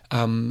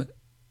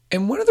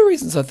 And one of the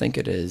reasons I think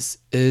it is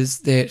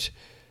that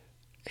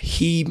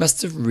he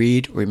must have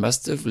read, or he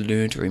must have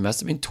learned, or he must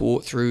have been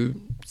taught through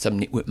some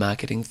network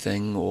marketing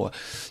thing, or,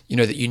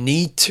 that you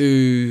need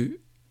to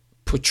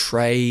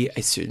portray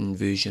a certain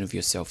version of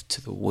yourself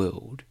to the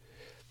world,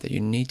 that you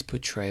need to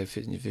portray a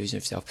certain version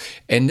of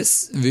yourself. And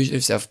this version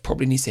of yourself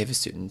probably needs to have a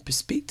certain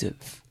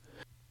perspective.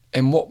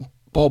 And what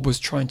Bob was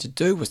trying to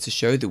do was to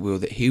show the world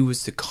that he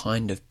was the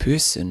kind of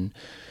person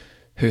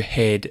who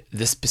had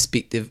this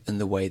perspective in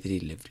the way that he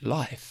lived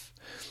life.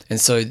 And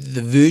so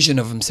the version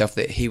of himself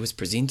that he was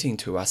presenting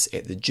to us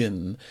at the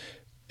gym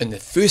in the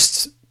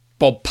first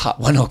Bob Part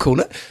 1, I'll call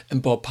it,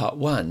 and Bob Part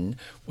 1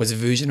 was a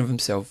version of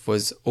himself,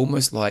 was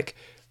almost like,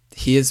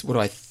 here's what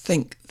I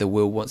think the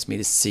world wants me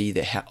to see,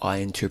 that how I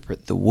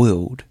interpret the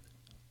world.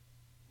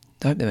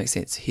 I hope that makes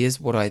sense. Here's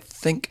what I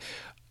think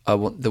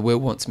The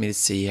world wants me to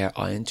see how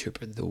I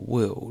interpret the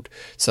world.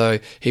 So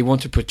he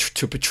wanted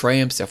to portray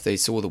himself that he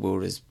saw the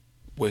world as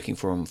working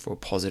for him for a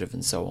positive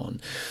and so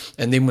on.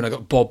 And then when I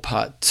got Bob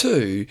Part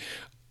 2,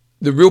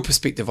 the real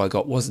perspective I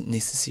got wasn't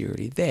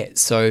necessarily that.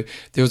 So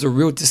there was a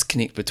real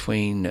disconnect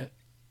between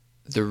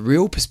the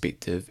real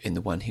perspective and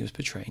the one he was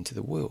portraying to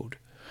the world.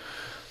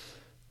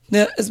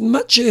 Now, as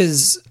much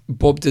as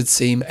Bob did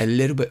seem a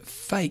little bit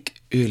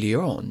fake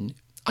earlier on,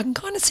 I can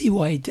kind of see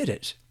why he did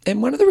it.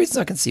 And one of the reasons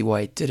I can see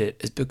why he did it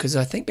is because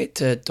I think back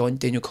to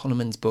Daniel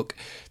Kahneman's book,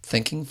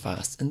 Thinking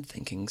Fast and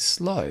Thinking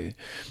Slow.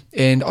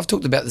 And I've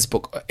talked about this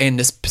book and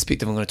this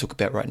perspective I'm going to talk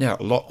about right now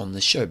a lot on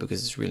the show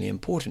because it's really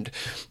important.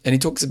 And he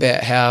talks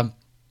about how,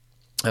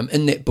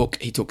 in that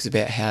book, he talks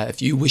about how if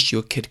you wish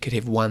your kid could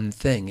have one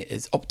thing, it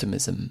is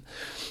optimism.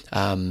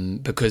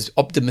 Because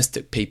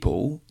optimistic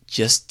people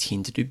just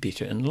tend to do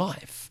better in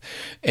life.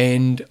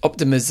 And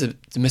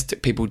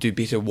optimistic people do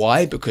better.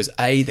 Why? Because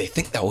A, they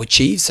think they'll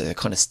achieve, so they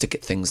kind of stick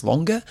at things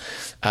longer.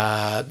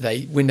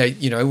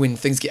 When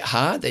things get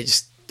hard,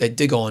 they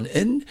dig on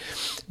in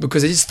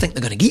because they just think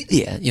they're going to get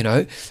there,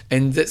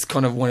 and that's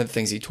kind of one of the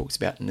things he talks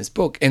about in this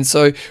book. And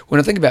so when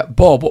I think about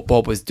Bob, what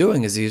Bob was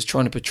doing is he was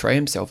trying to portray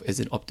himself as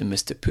an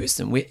optimistic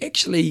person, where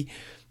actually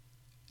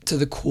to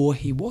the core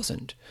he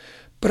wasn't.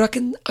 But I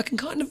can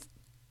kind of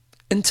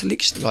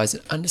intellectualize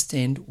and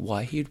understand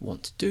why he'd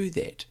want to do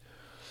that.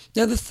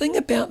 Now the thing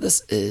about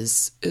this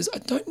is I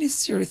don't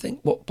necessarily think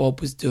what Bob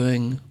was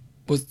doing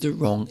was the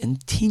wrong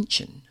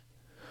intention.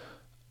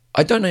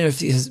 I don't know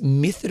if his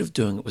method of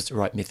doing it was the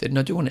right method, and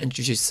I do want to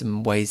introduce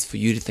some ways for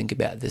you to think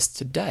about this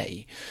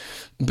today.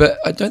 But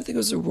I don't think it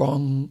was the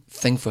wrong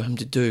thing for him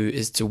to do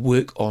is to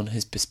work on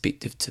his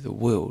perspective to the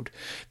world.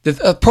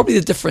 Probably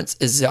the difference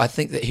is that I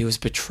think that he was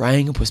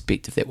portraying a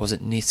perspective that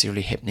wasn't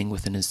necessarily happening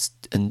within his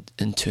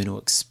internal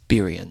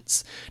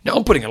experience. Now,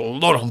 I'm putting a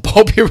lot on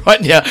Bob here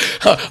right now.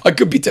 I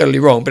could be totally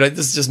wrong, but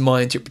this is just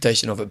my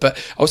interpretation of it. But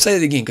I'll say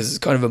it again because it's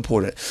kind of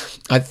important.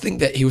 I think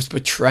that he was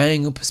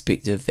portraying a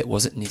perspective that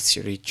wasn't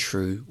necessarily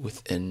true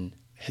within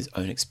his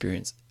own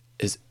experience,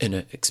 his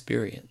inner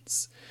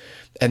experience.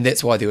 And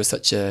that's why there was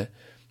such a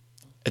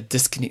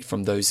disconnect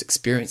from those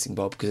experiencing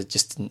Bob, because it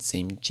just didn't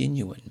seem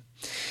genuine.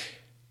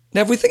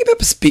 Now, if we think about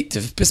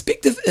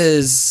perspective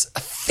is a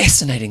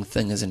fascinating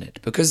thing, isn't it?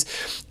 Because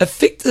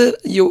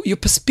your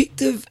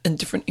perspective in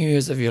different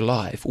areas of your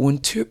life will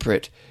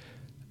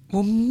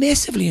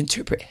massively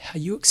interpret how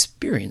you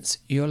experience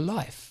your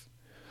life.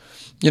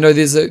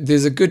 There's a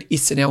good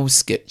SNL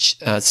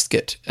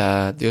skit.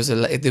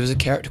 There was a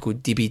character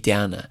called Debbie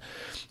Downer.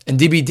 And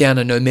Debbie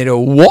Downer, no matter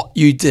what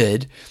you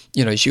did,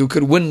 she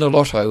could win the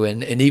lotto,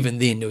 and even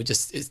then,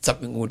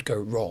 something would go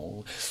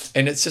wrong.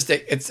 And it's just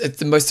that it's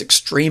the most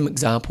extreme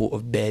example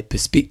of bad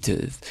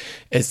perspective.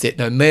 Is that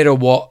no matter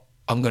what,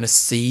 I'm going to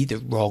see the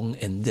wrong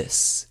in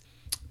this,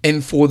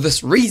 and for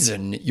this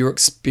reason, your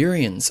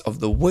experience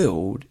of the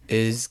world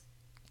is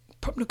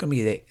probably not going to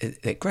be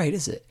that great,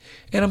 is it?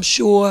 And I'm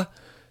sure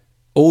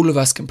all of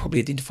us can probably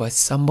identify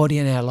somebody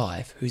in our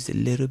life who's a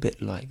little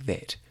bit like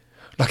that.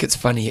 Like, it's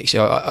funny,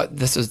 actually.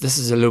 This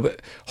is a little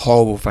bit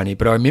horrible funny,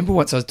 but I remember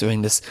once I was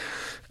doing this.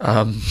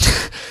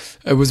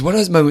 It was one of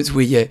those moments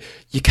where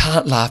you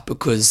can't laugh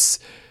because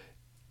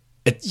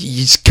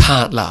you just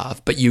can't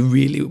laugh, but you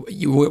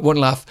want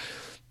to laugh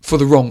for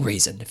the wrong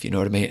reason, if you know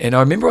what I mean. And I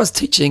remember I was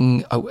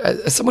teaching,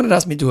 someone had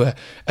asked me to do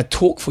a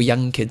talk for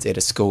young kids at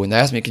a school, and they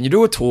asked me, can you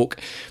do a talk,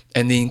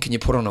 and then can you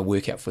put on a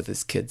workout for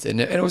these kids? And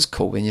it was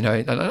cool, and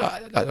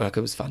it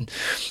was fun.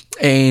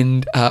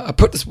 And I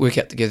put this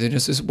workout together, and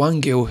there's this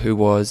one girl who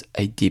was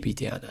a Debbie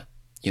Downer.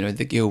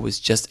 The girl was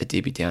just a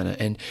Debbie Downer,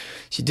 and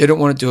she didn't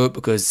want to do it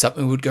because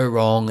something would go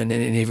wrong and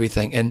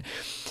everything. And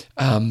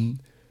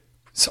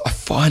so I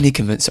finally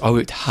convinced her. I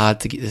worked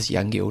hard to get this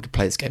young girl to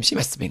play this game. She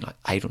must have been like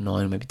 8 or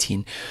 9 or maybe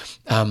 10.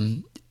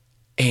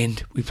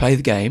 And we play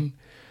the game,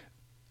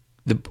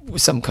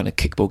 some kind of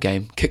kickball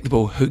game. Kick the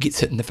ball, who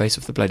gets hit in the face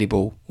with the bloody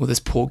ball? Well, this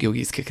poor girl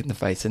gets kicked in the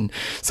face. And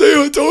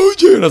say, I told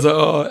you. And I was like,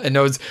 oh. And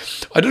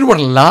I didn't want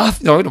to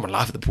laugh. No, I didn't want to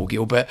laugh at the poor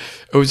girl, but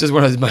it was just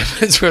one of those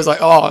moments where I was like,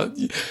 oh,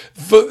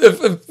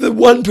 if the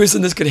one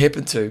person this could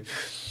happen to.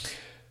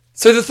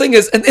 So the thing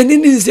is, and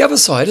then there's the other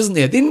side, isn't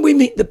there? Then we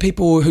meet the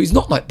people who's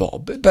not like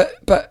Bob,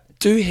 but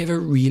do have a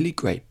really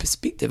great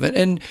perspective.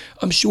 And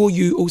I'm sure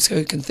you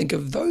also can think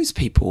of those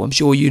people. I'm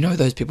sure you know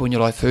those people in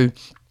your life who,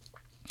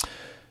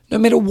 no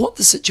matter what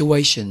the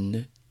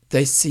situation,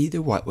 they see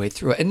the right way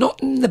through it. And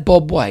not in the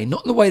Bob way,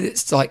 not in the way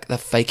that's like they're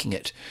faking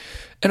it,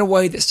 in a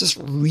way that's just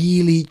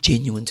really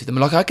genuine to them.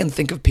 Like, I can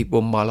think of people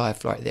in my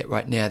life like that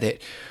right now,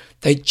 that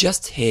they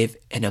just have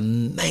an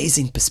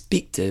amazing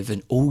perspective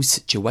in all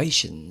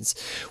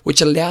situations, which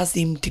allows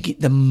them to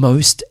get the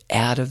most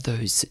out of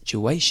those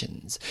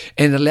situations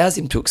and allows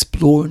them to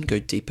explore and go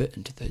deeper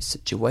into those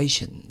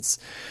situations.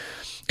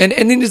 And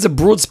then there's a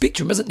broad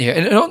spectrum, isn't there?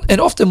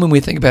 And often when we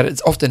think about it,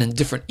 it's often in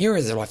different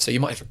areas of life. So you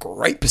might have a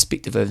great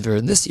perspective over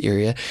in this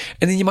area,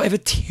 and then you might have a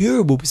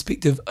terrible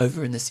perspective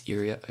over in this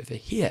area over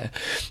here.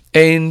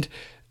 And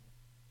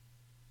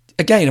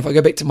again, if I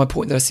go back to my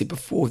point that I said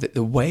before, that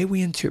the way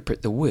we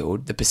interpret the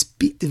world, the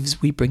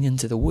perspectives we bring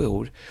into the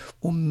world,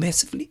 will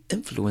massively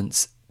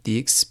influence the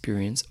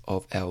experience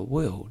of our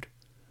world.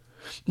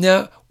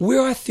 Now,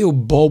 where I feel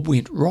Bob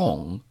went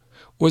wrong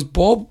was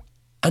Bob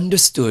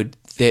understood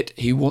that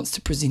he wants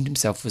to present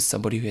himself as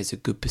somebody who has a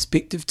good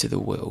perspective to the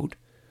world,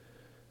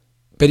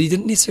 but he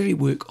didn't necessarily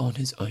work on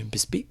his own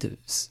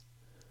perspectives.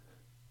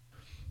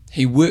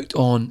 He worked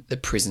on the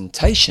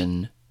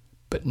presentation,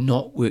 but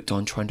not worked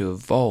on trying to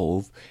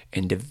evolve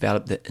and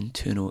develop the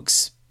internal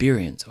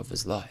experience of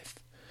his life.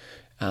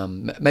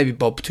 Maybe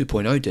Bob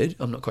 2.0 did.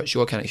 I'm not quite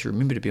sure. I can't actually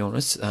remember, to be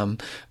honest.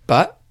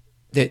 But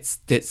that's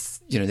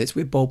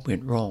where Bob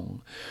went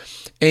wrong.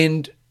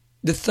 And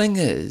the thing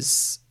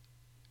is,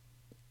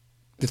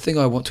 the thing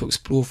I want to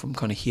explore from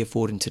kind of here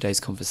forward in today's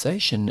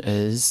conversation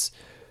is,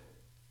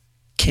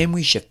 can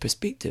we shift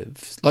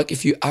perspectives? Like,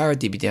 if you are a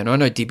Debbie Downer, I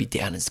know Debbie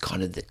Downer is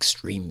kind of the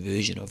extreme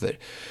version of it,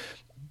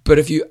 but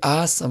if you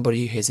are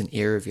somebody who has an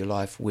area of your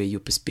life where your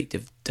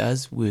perspective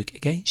does work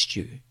against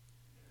you,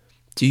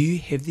 do you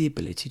have the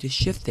ability to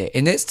shift that?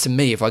 And that's, to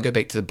me, if I go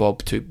back to the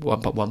Bob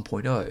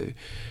 1.0,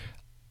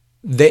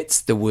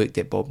 that's the work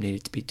that Bob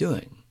needed to be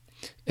doing,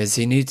 is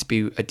he needed to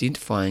be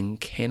identifying,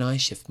 can I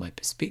shift my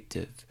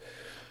perspective?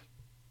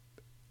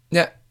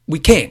 Now, we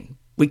can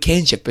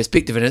shift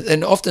perspective,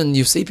 and often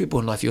you'll see people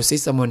in life, you'll see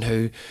someone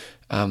who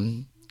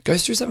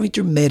goes through something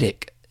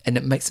dramatic, and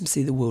it makes them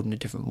see the world in a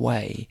different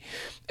way.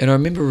 And I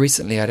remember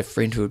recently I had a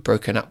friend who had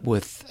broken up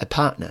with a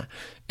partner,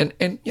 and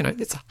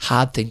it's a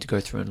hard thing to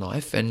go through in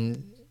life,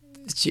 and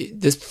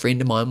this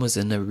friend of mine was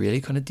in a really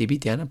kind of Debbie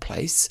Downer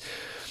place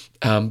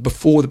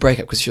before the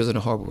breakup, because she was in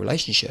a horrible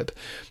relationship,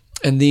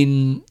 and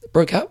then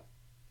broke up,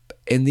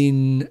 and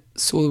then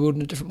saw the world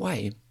in a different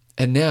way.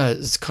 And now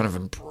it's kind of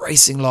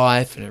embracing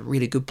life in a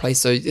really good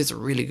place. So it's a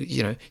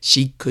really,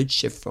 she could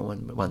shift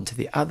from one to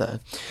the other.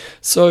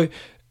 So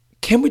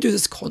can we do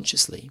this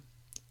consciously?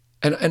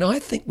 And I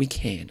think we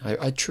can.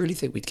 I truly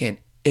think we can,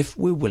 if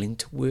we're willing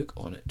to work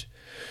on it.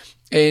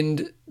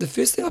 And the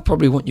first thing I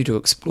probably want you to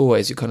explore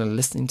as you're kind of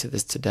listening to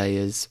this today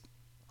is,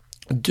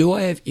 do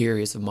I have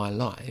areas of my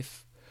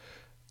life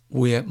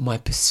where my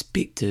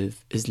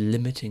perspective is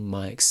limiting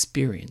my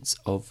experience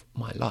of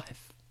my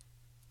life?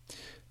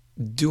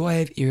 Do I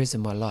have areas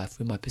in my life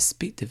where my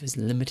perspective is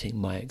limiting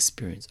my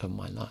experience of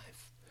my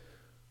life?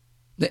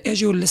 Now,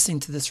 as you're listening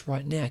to this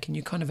right now, can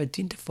you kind of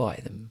identify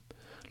them?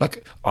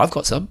 Like, I've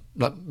got some.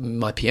 Like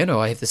my piano,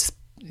 I have this,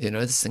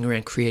 this thing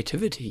around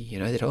creativity,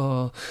 that,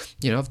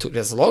 I've talked about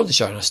this a lot on the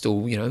show, and I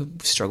still,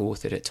 struggle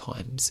with it at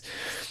times.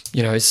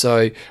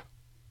 So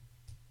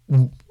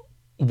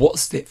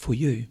what's that for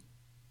you?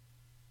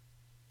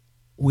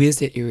 Where's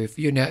that area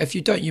for you? Now, if you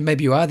don't,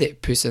 maybe you are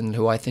that person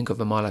who I think of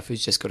in my life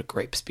who's just got a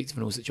great perspective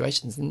in all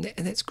situations, and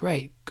that's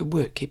great. Good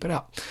work. Keep it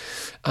up.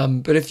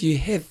 But if you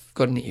have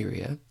got an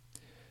area,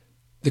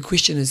 the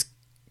question is,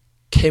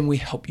 can we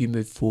help you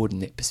move forward in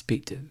that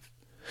perspective?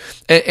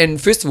 And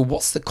first of all,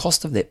 what's the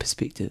cost of that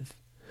perspective?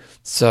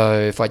 So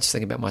if I just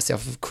think about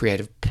myself of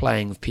creative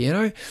playing of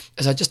piano,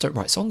 is I just don't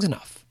write songs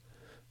enough.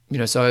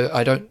 So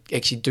I don't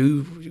actually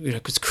do,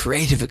 because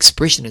creative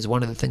expression is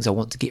one of the things I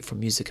want to get from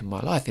music in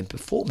my life, and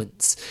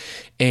performance.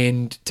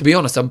 And to be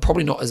honest, I'm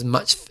probably not as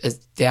much as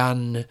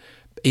down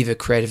either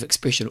creative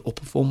expression or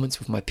performance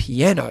with my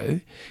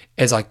piano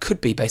as I could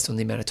be based on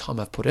the amount of time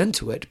I've put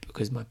into it,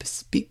 because my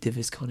perspective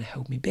has kind of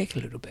held me back a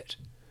little bit.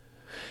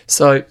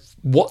 So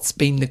what's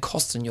been the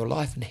cost in your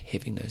life in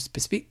having those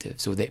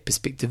perspectives, or that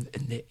perspective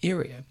in that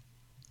area?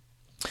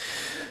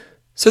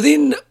 So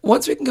then,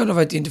 once we can kind of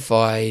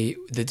identify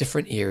the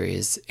different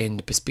areas and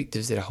the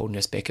perspectives that are holding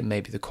us back, and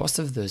maybe the cost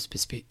of those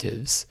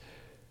perspectives,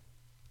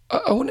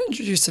 I want to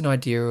introduce an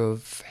idea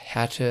of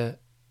how to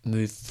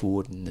move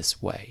forward in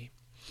this way.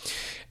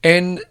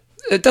 And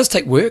it does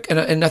take work,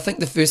 and I think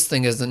the first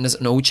thing is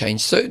an all change.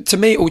 So to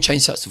me, all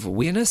change starts with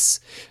awareness,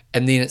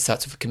 and then it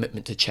starts with a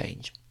commitment to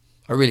change.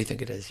 I really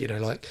think it is.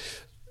 Like,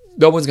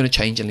 no one's going to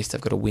change unless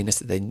they've got awareness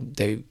that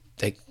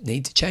they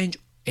need to change,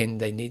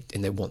 and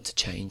they want to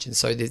change. And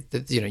so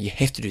you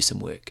have to do some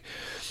work.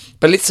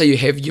 But let's say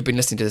you've been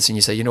listening to this and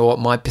you say, you know what,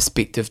 my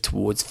perspective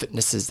towards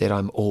fitness is that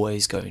I'm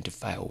always going to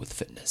fail with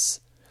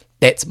fitness.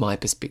 That's my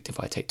perspective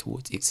I take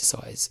towards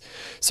exercise.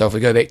 So if we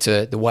go back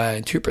to the way I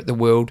interpret the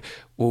world,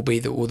 will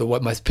be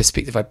what my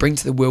perspective I bring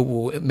to the world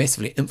will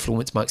massively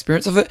influence my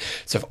experience of it.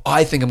 So if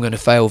I think I'm going to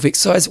fail with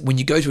exercise, when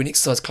you go to an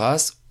exercise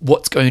class,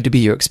 what's going to be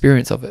your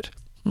experience of it?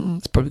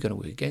 It's probably going to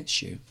work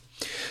against you.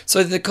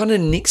 So the kind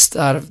of next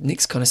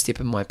kind of step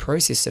in my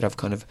process that I've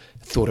kind of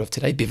thought of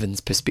today,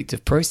 Bevan's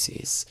perspective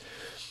process,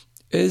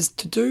 is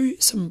to do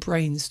some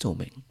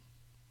brainstorming.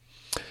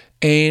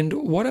 And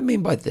what I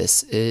mean by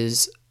this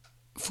is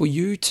for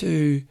you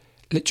to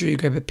literally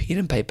grab a pen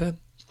and paper,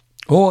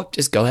 or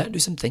just go out and do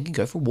some thinking,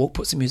 go for a walk,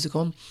 put some music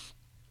on,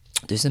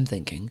 do some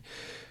thinking,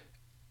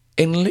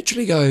 and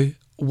literally go,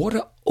 what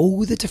are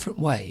all the different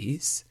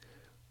ways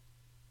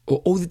or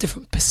all the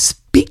different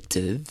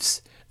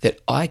perspectives that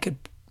I could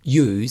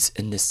use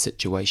in this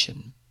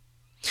situation?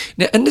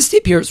 Now, in this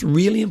step here, it's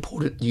really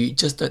important you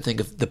just don't think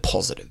of the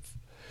positive.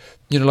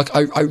 Like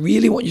I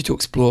really want you to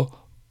explore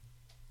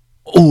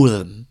all of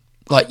them.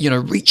 Like,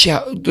 reach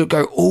out,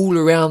 go all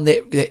around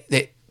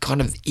that kind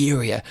of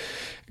area.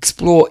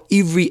 Explore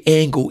every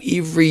angle,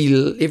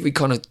 every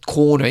kind of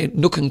corner,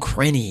 nook and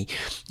cranny.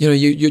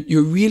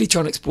 You're really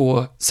trying to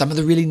explore some of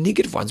the really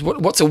negative ones.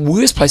 What's the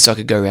worst place I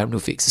could go around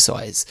with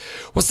exercise?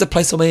 What's the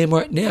place I am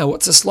right now?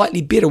 What's a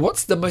slightly better?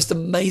 What's the most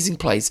amazing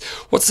place?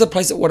 What's the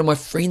place that one of my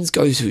friends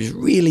goes who's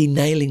really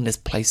nailing this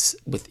place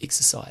with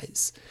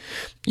exercise?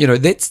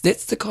 That's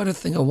the kind of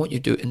thing I want you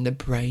to do in the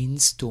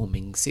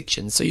brainstorming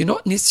section. So you're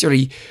not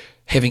necessarily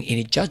having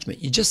any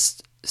judgment. You're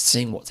just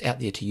seeing what's out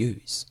there to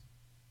use.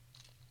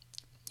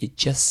 You're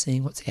just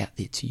seeing what's out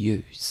there to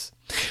use.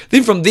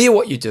 Then from there,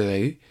 what you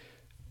do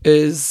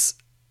is,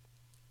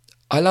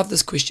 I love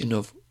this question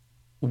of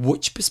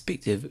which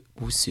perspective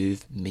will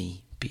serve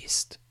me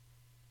best.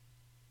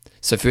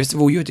 So first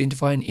of all, you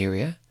identify an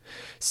area.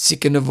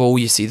 Second of all,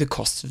 you see the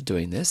costs of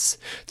doing this.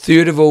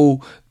 Third of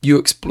all, you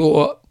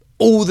explore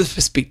all the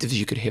perspectives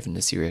you could have in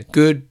this area.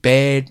 Good,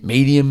 bad,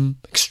 medium,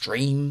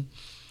 extreme.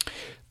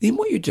 Then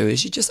what you do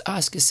is you just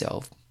ask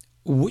yourself,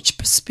 which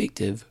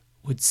perspective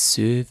would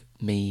serve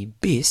me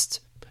best?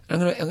 I'm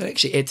going to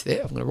actually add to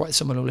that. I'm going to write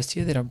some on a list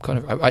here that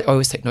I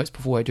always take notes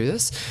before I do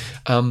this.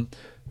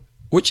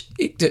 Which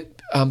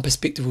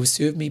perspective will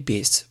serve me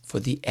best for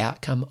the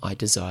outcome I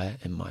desire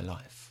in my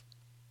life?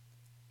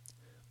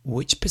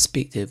 Which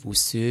perspective will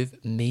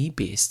serve me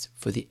best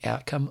for the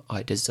outcome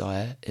I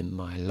desire in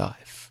my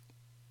life?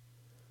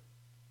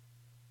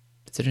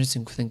 It's an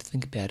interesting thing to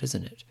think about,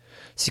 isn't it?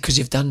 See, because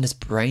you've done this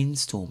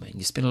brainstorming,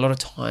 you spend a lot of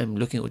time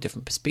looking at all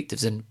different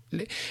perspectives, and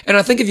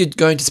I think if you're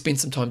going to spend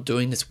some time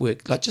doing this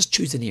work, like, just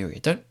choose an area.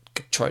 Don't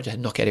try to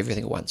knock out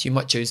everything at once. You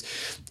might choose,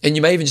 and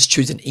you may even just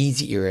choose an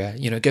easy area.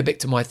 Go back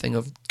to my thing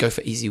of go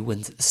for easy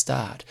wins at the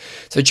start.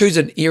 So choose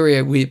an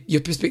area where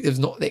your perspective is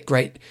not that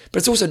great, but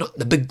it's also not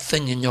the big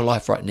thing in your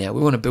life right now.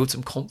 We want to build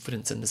some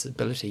confidence in this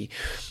ability,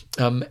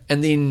 and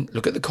then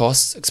look at the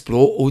costs,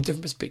 explore all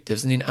different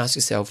perspectives, and then ask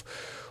yourself,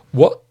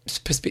 what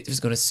perspective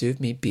is going to serve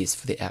me best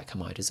for the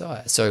outcome I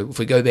desire? So if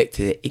we go back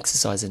to the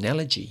exercise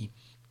analogy,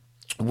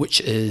 which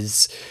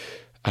is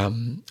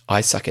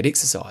I suck at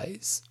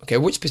exercise. Okay,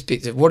 which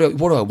perspective? What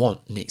do I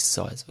want in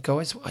exercise? Okay,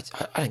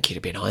 I don't care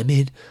to be an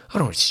Ironman. I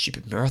don't want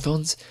stupid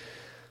marathons,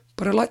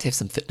 but I'd like to have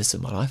some fitness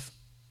in my life.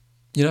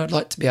 I'd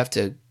like to be able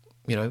to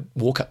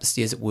walk up the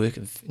stairs at work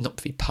and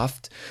not be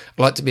puffed.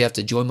 I'd like to be able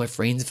to join my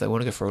friends if they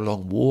want to go for a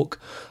long walk.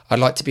 I'd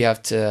like to be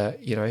able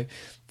to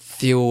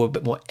feel a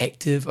bit more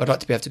active. I'd like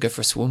to be able to go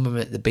for a swim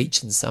at the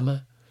beach in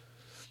summer.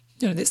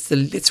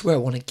 That's where I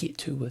want to get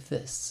to with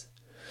this.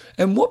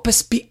 And what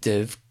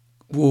perspective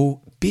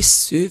will best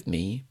serve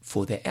me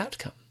for that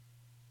outcome?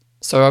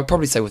 So I'd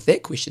probably say with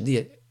that question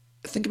there,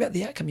 think about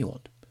the outcome you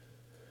want.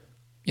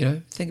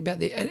 Think about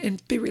the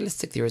and be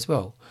realistic there as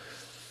well.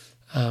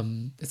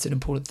 It's an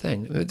important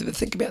thing.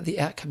 Think about the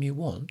outcome you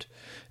want,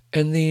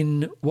 and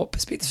then what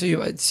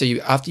perspective. So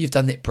you after you've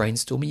done that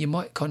brainstorming, you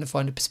might kind of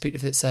find a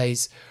perspective that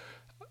says,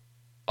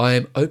 I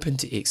am open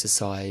to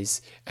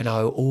exercise, and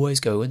I will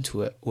always go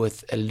into it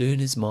with a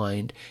learner's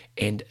mind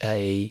and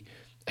a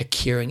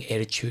caring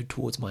attitude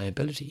towards my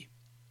ability.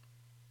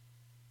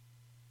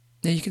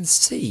 Now you can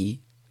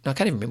see, I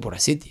can't even remember what I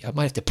said there. I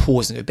might have to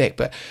pause and go back,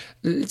 but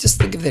just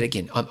think of that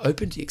again. I'm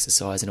open to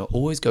exercise, and I'll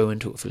always go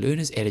into it with a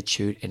learner's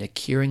attitude and a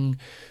caring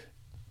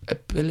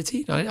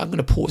ability. I'm going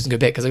to pause and go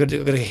back because I've got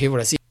to hear what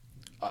I said.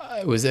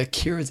 It was a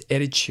carer's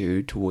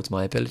attitude towards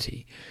my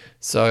ability.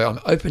 So I'm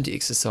open to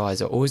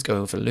exercise. I always go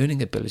in for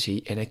learning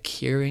ability and a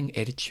caring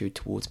attitude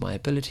towards my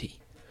ability.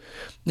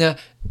 Now,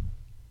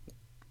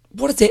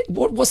 what is that?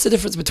 What's the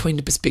difference between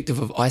the perspective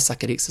of I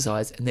suck at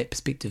exercise and that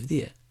perspective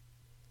there?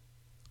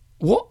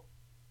 What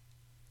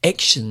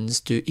actions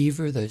do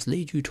either of those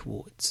lead you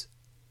towards?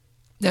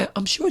 Now,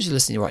 I'm sure as you're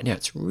listening right now,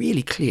 it's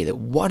really clear that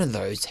one of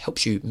those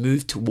helps you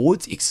move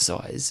towards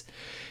exercise,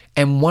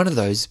 and one of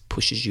those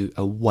pushes you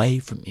away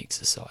from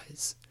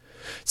exercise.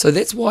 So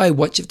that's why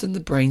once you've done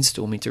the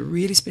brainstorming, to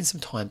really spend some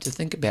time to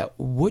think about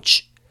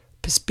which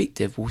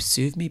perspective will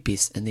serve me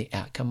best in the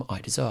outcome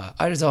I desire.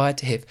 I desire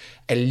to have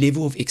a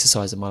level of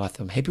exercise in my life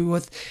that I'm happy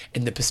with,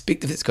 and the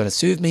perspective that's going to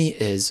serve me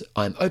is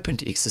I'm open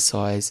to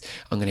exercise,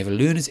 I'm going to have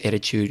a learner's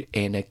attitude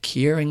and a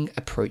caring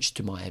approach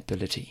to my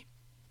ability.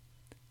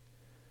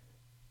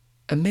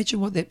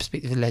 Imagine what that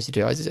perspective allows you to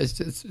do.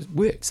 It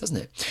works, doesn't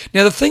it?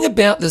 Now, the thing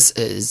about this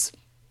is,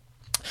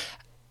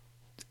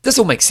 this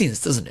all makes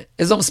sense, doesn't it?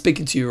 As I'm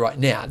speaking to you right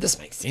now, this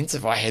makes sense.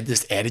 If I had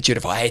this attitude,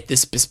 if I had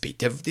this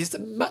perspective, there's a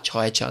much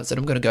higher chance that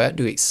I'm going to go out and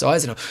do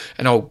exercise,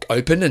 and I'll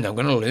open, and I'm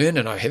going to learn,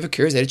 and I have a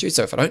curious attitude.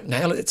 So if I don't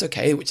nail it, it's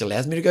okay, which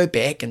allows me to go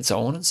back, and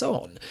so on and so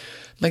on.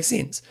 Makes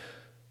sense.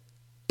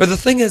 But the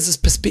thing is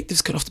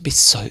perspectives can often be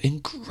so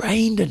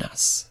ingrained in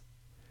us.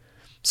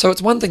 So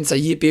it's one thing to say,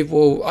 yeah, Bev,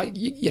 well,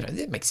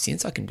 that makes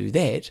sense, I can do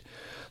that.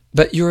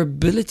 But your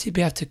ability to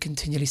be able to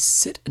continually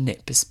sit in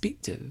that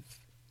perspective.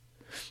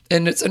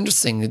 And it's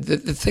interesting, the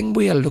thing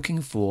we are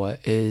looking for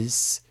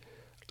is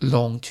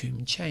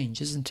long-term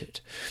change, isn't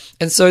it?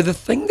 And so the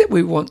thing that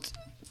we want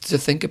to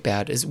think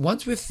about is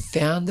once we've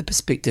found the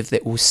perspective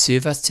that will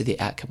serve us to the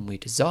outcome we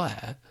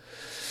desire,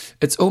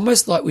 it's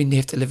almost like we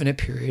have to live in a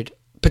period,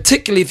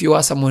 particularly if you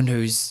are someone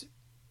who's,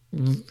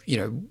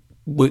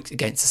 worked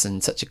against us in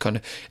such a kind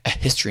of a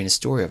history and a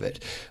story of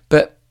it.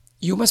 But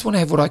you almost want to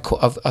have what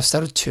I've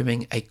started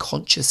terming a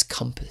conscious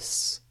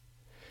compass,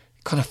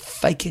 kind of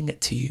faking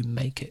it till you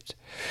make it.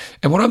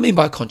 And what I mean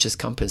by conscious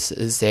compass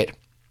is that,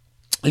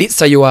 let's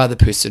say you are the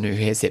person who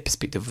has that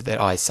perspective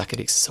that I suck at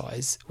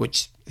exercise,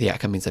 which the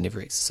outcome means I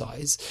never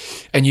exercise,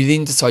 and you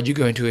then decide you're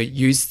going to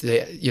use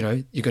you're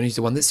going to use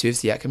the one that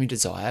serves the outcome you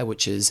desire,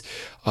 which is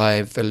I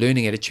have a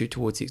learning attitude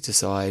towards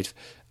exercise.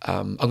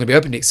 I'm going to be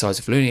open to exercise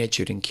with learning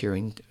attitude and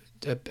caring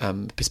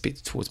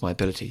perspective towards my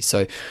ability.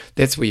 So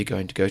that's where you're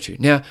going to go to.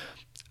 Now,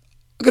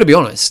 I've got to be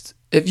honest,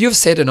 if you've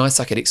said and I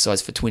suck at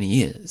exercise for 20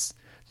 years,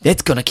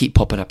 that's going to keep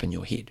popping up in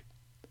your head.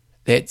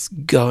 That's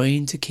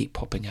going to keep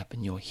popping up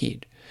in your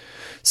head.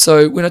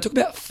 So when I talk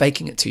about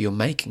faking it till you're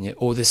making it,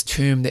 or this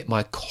term that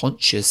my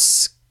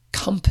conscious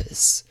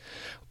compass,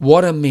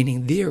 what I'm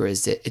meaning there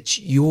is that it's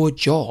your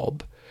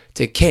job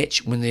to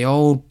catch when the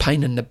old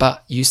pain in the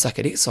butt you suck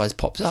at exercise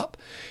pops up,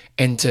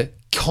 and to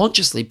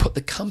consciously put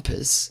the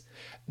compass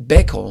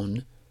back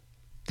on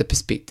the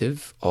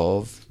perspective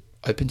of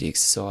open to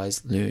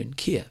exercise, learn,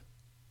 care.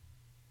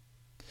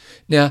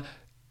 Now,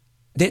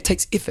 that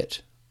takes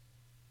effort.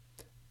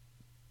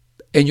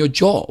 And your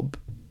job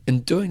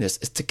in doing this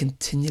is to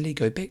continually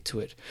go back to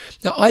it.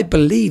 Now, I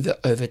believe that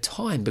over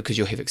time, because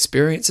you'll have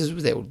experiences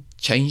that will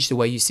change the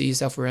way you see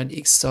yourself around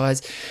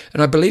exercise,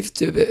 and I believe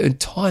in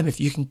time, if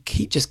you can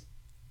keep just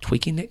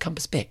tweaking that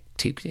compass back.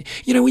 When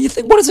you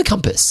think, what is a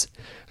compass?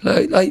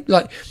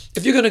 Like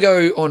if you're going to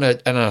go on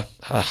a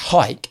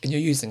hike and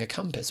you're using a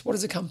compass, what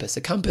is a compass?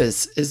 A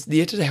compass is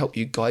there to help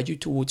you, guide you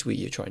towards where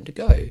you're trying to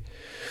go.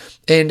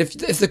 And if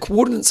the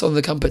coordinates on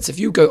the compass, if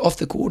you go off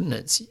the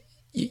coordinates,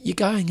 you're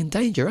going in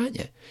danger, aren't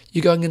you?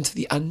 You're going into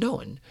the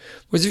unknown.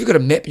 Whereas if you've got a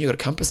map and you've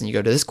got a compass and you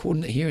go to this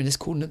coordinate here and this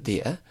coordinate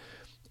there,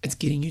 it's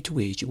getting you to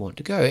where you want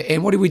to go.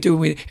 And what are we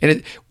doing?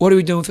 What are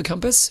we doing with a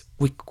compass?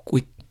 We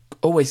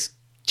always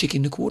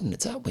checking the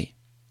coordinates, aren't we?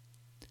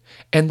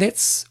 And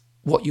that's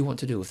what you want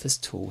to do with this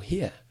tool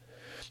here.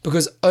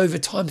 Because over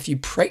time, if you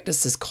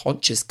practice this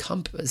conscious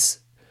compass,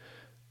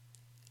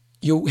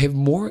 you'll have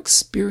more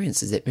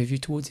experiences that move you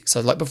towards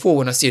exercise. Like before,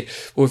 when I said,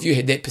 well, if you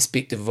had that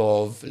perspective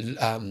of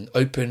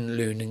open,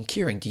 learning,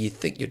 caring, do you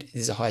think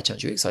there's a higher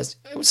chance you exercise?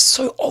 It was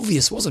so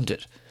obvious, wasn't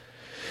it?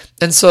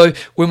 And so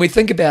when we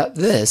think about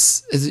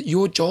this, is that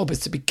your job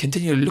is to be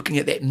continually looking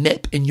at that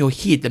map in your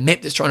head, the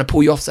map that's trying to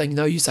pull you off saying,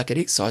 no, you suck at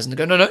exercise. And they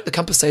go, no, the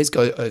compass says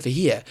go over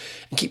here.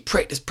 And keep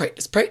practice.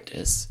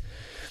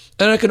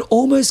 And I can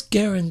almost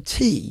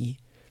guarantee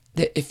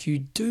that if you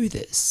do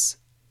this,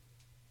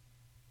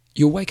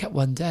 you'll wake up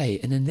one day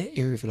and in that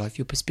area of your life,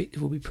 your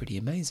perspective will be pretty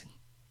amazing.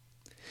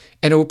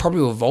 And it will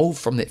probably evolve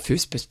from that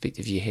first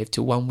perspective you have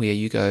to one where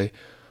you go,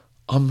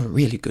 I'm a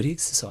really good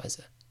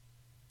exerciser.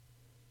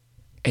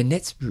 And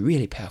that's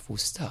really powerful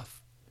stuff.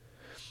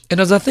 And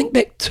as I think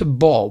back to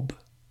Bob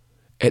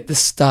at the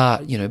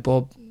start,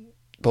 Bob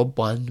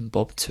 1 and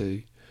Bob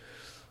 2,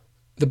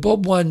 the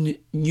Bob 1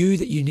 knew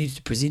that you needed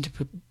to present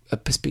a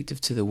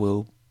perspective to the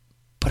world,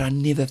 but I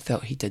never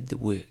felt he did the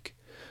work.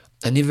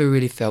 I never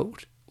really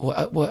felt,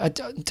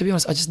 to be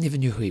honest, I just never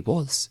knew who he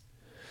was.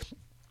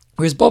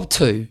 Whereas Bob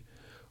 2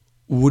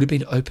 would have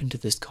been open to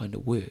this kind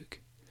of work.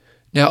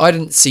 Now, I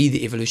didn't see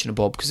the evolution of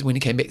Bob because when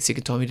he came back the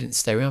second time, he didn't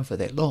stay around for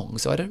that long.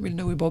 So I don't really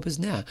know where Bob is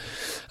now.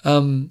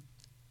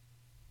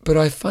 But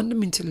I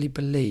fundamentally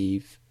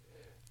believe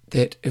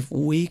that if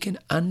we can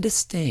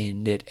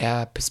understand that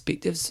our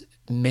perspectives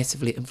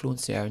massively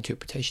influence our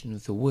interpretation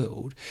of the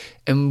world,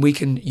 and we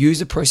can use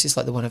a process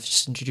like the one I've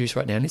just introduced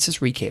right now, and let's just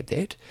recap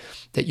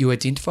that you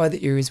identify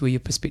the areas where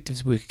your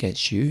perspectives work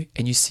against you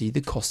and you see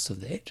the costs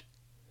of that.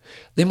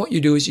 Then what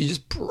you do is you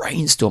just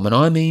brainstorm, and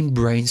I mean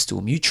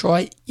brainstorm. You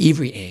try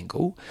every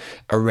angle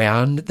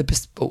around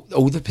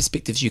all the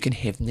perspectives you can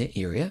have in that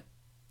area.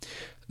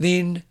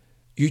 Then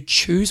you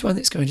choose one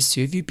that's going to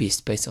serve you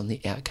best based on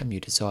the outcome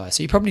you desire.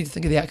 So you probably need to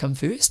think of the outcome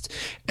first,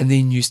 and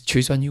then you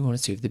choose one you want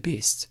to serve the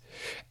best.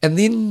 And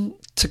then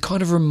to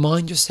kind of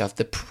remind yourself,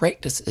 the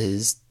practice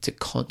is to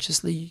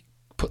consciously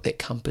put that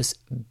compass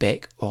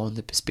back on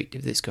the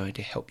perspective that's going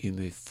to help you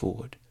move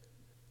forward.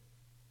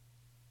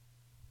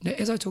 Now,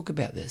 as I talk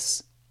about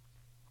this,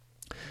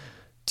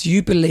 do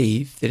you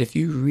believe that if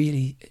you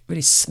really,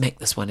 really smack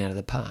this one out of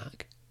the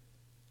park,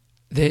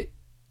 that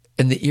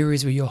in the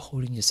areas where you're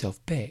holding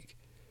yourself back,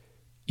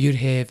 you'd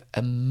have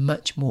a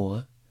much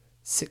more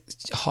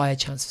higher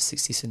chance of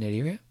success in that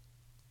area?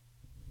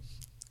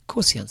 Of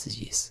course the answer is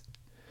yes.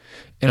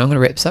 And I'm going to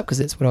wrap this up because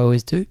that's what I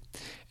always do.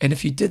 And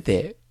if you did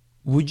that,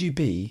 would you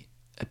be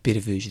a better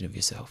version of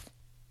yourself?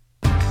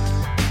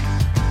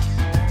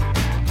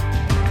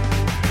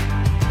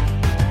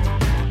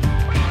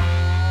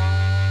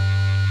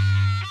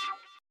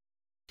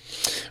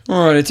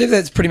 All right, I think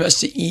that's pretty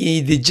much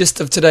the gist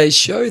of today's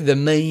show. The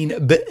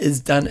main bit is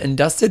done and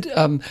dusted.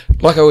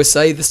 Like I always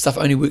say, this stuff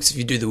only works if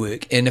you do the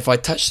work. And if I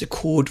touch the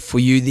chord for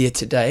you there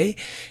today,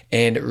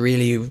 and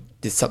really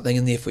there's something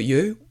in there for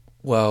you,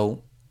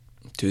 well,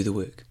 do the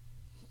work.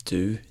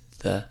 Do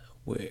the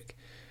work.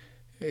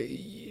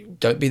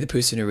 Don't be the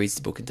person who reads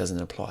the book and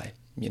doesn't apply.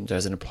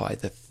 Doesn't apply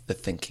the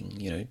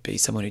thinking. Be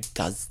someone who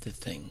does the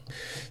thing.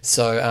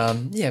 So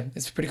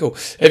it's pretty cool.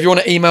 If you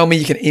want to email me,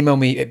 you can email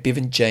me at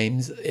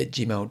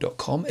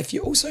bevanjames@gmail.com. If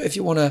you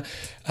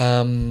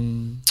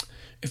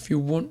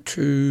want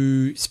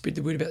to spread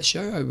the word about the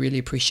show, I really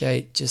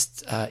appreciate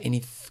just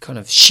any kind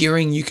of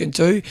sharing you can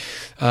do.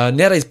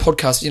 Nowadays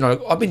podcasts,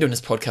 I've been doing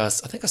this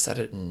podcast, I think I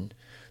started in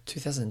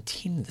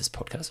 2010, this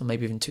podcast, or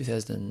maybe even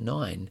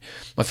 2009.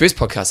 My first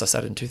podcast I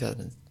started in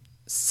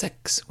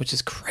 2006, which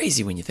is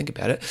crazy when you think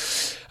about it.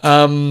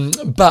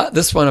 But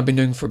this one I've been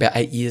doing for about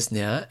 8 years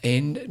now,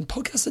 and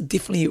podcasts are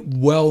definitely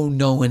well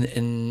known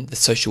in the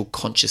social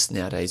conscious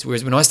nowadays.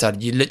 Whereas when I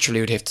started, you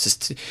literally would have to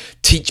just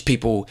teach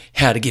people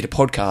how to get a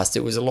podcast.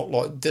 It was a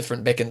lot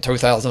different back in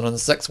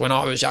 2006 when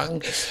I was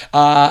young.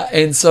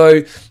 And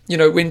so,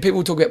 when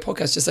people talk about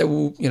podcasts, just say,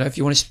 well, if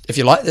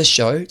you like this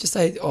show, just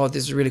say, oh,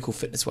 there's a really cool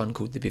fitness one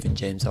called the Bevan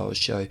James Eyles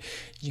Show.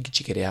 You can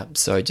check it out.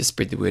 So just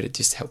spread the word. It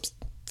just helps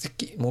to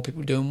get more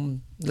people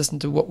listen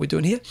to what we're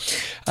doing here.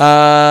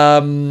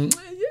 Other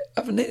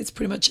than that, that's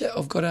pretty much it.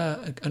 I've got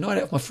a night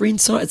out with my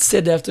friends tonight. It's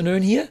Saturday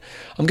afternoon here.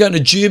 I'm going to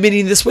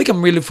Germany this week.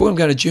 I'm really looking forward. I'm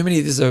going to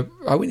Germany.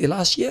 I went there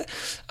last year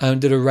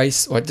and did a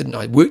race. Or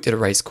I worked at a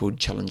race called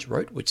Challenge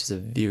Road, which is a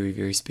very,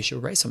 very special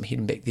race. I'm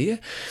heading back there.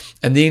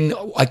 And then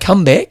I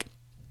come back.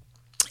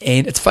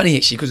 And it's funny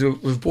actually because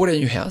we've bought a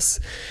new house,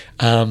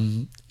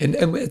 and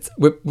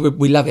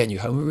we love our new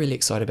home. We're really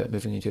excited about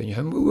moving into a new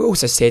home. We're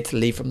also sad to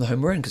leave from the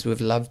home we're in because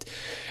we've loved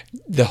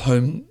the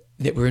home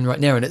that we're in right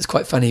now. And it's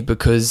quite funny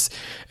because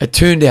it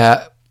turned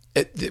out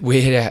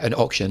we had an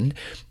auction,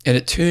 and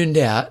it turned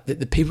out that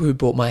the people who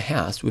bought my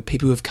house were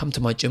people who have come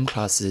to my gym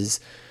classes,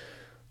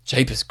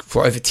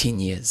 for over 10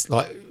 years,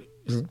 like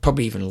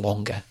probably even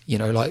longer.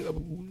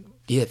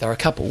 Yeah, they're a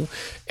couple,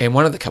 and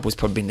one of the couples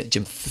probably been at the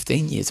gym for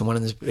 15 years, and one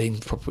of them's been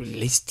probably at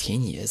least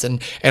 10 years.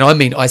 And I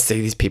mean, I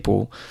see these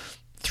people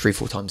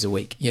 3-4 times a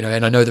week,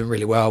 and I know them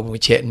really well when we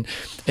chat. And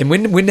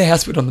when the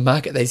house went on the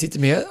market, they said to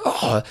me,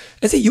 "Oh,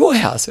 is it your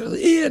house?" And I was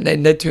like, "Yeah." And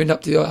then they turned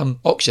up to the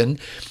auction,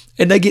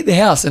 and they get the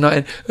house, and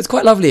it's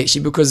quite lovely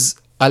actually because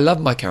I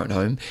love my current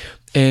home,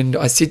 and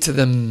I said to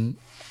them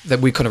that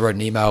we kind of wrote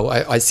an email.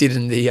 I said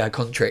in the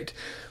contract,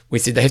 we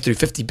said they have to do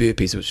 50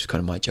 burpees, which is kind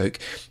of my joke.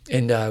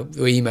 And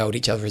we emailed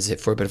each other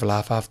for a bit of a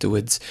laugh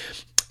afterwards.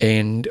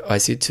 And I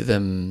said to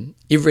them,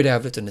 every day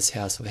I've lived in this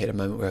house, I've had a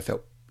moment where I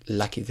felt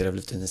lucky that I've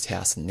lived in this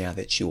house, and now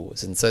that's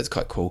yours. And so it's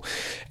quite cool.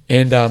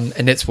 And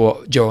that's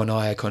what Joe and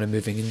I are kind of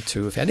moving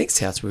into with our next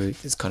house, where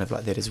it's kind of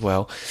like that as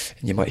well.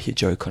 And you might hear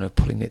Joe kind of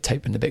pulling that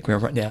tape in the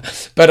background right now.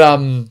 But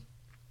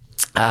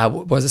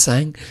what was I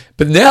saying?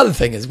 But now the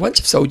thing is, once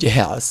you've sold your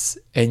house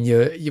and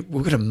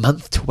we've got a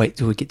month to wait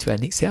till we get to our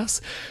next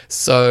house,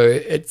 so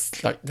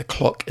it's like the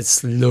clock is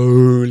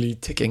slowly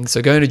ticking.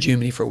 So going to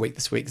Germany for a week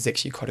this week is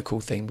actually quite a cool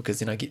thing because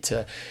then I get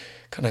to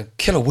kind of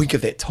kill a week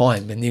of that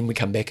time, and then we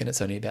come back and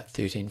it's only about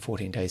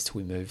 13-14 days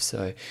till we move.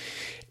 So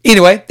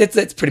anyway,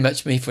 that's pretty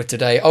much me for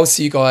today. I'll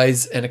see you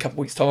guys in a couple of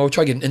weeks' time. I'll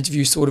try to get an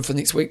interview sorted for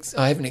next week.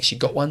 I haven't actually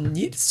got one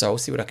yet, so I'll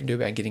see what I can do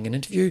about getting an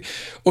interview.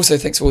 Also,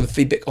 thanks for all the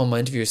feedback on my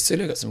interview with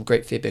Sulu. I got some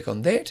great feedback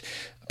on that.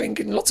 I've been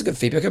getting lots of good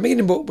feedback. I've been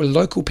getting with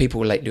local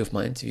people lately with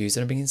my interviews,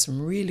 and I've been getting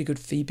some really good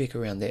feedback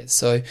around that.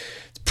 So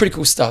it's pretty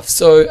cool stuff.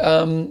 So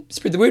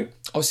spread the word.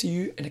 I'll see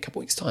you in a couple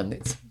of weeks' time.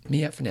 That's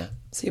me out for now.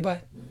 See you,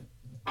 bye.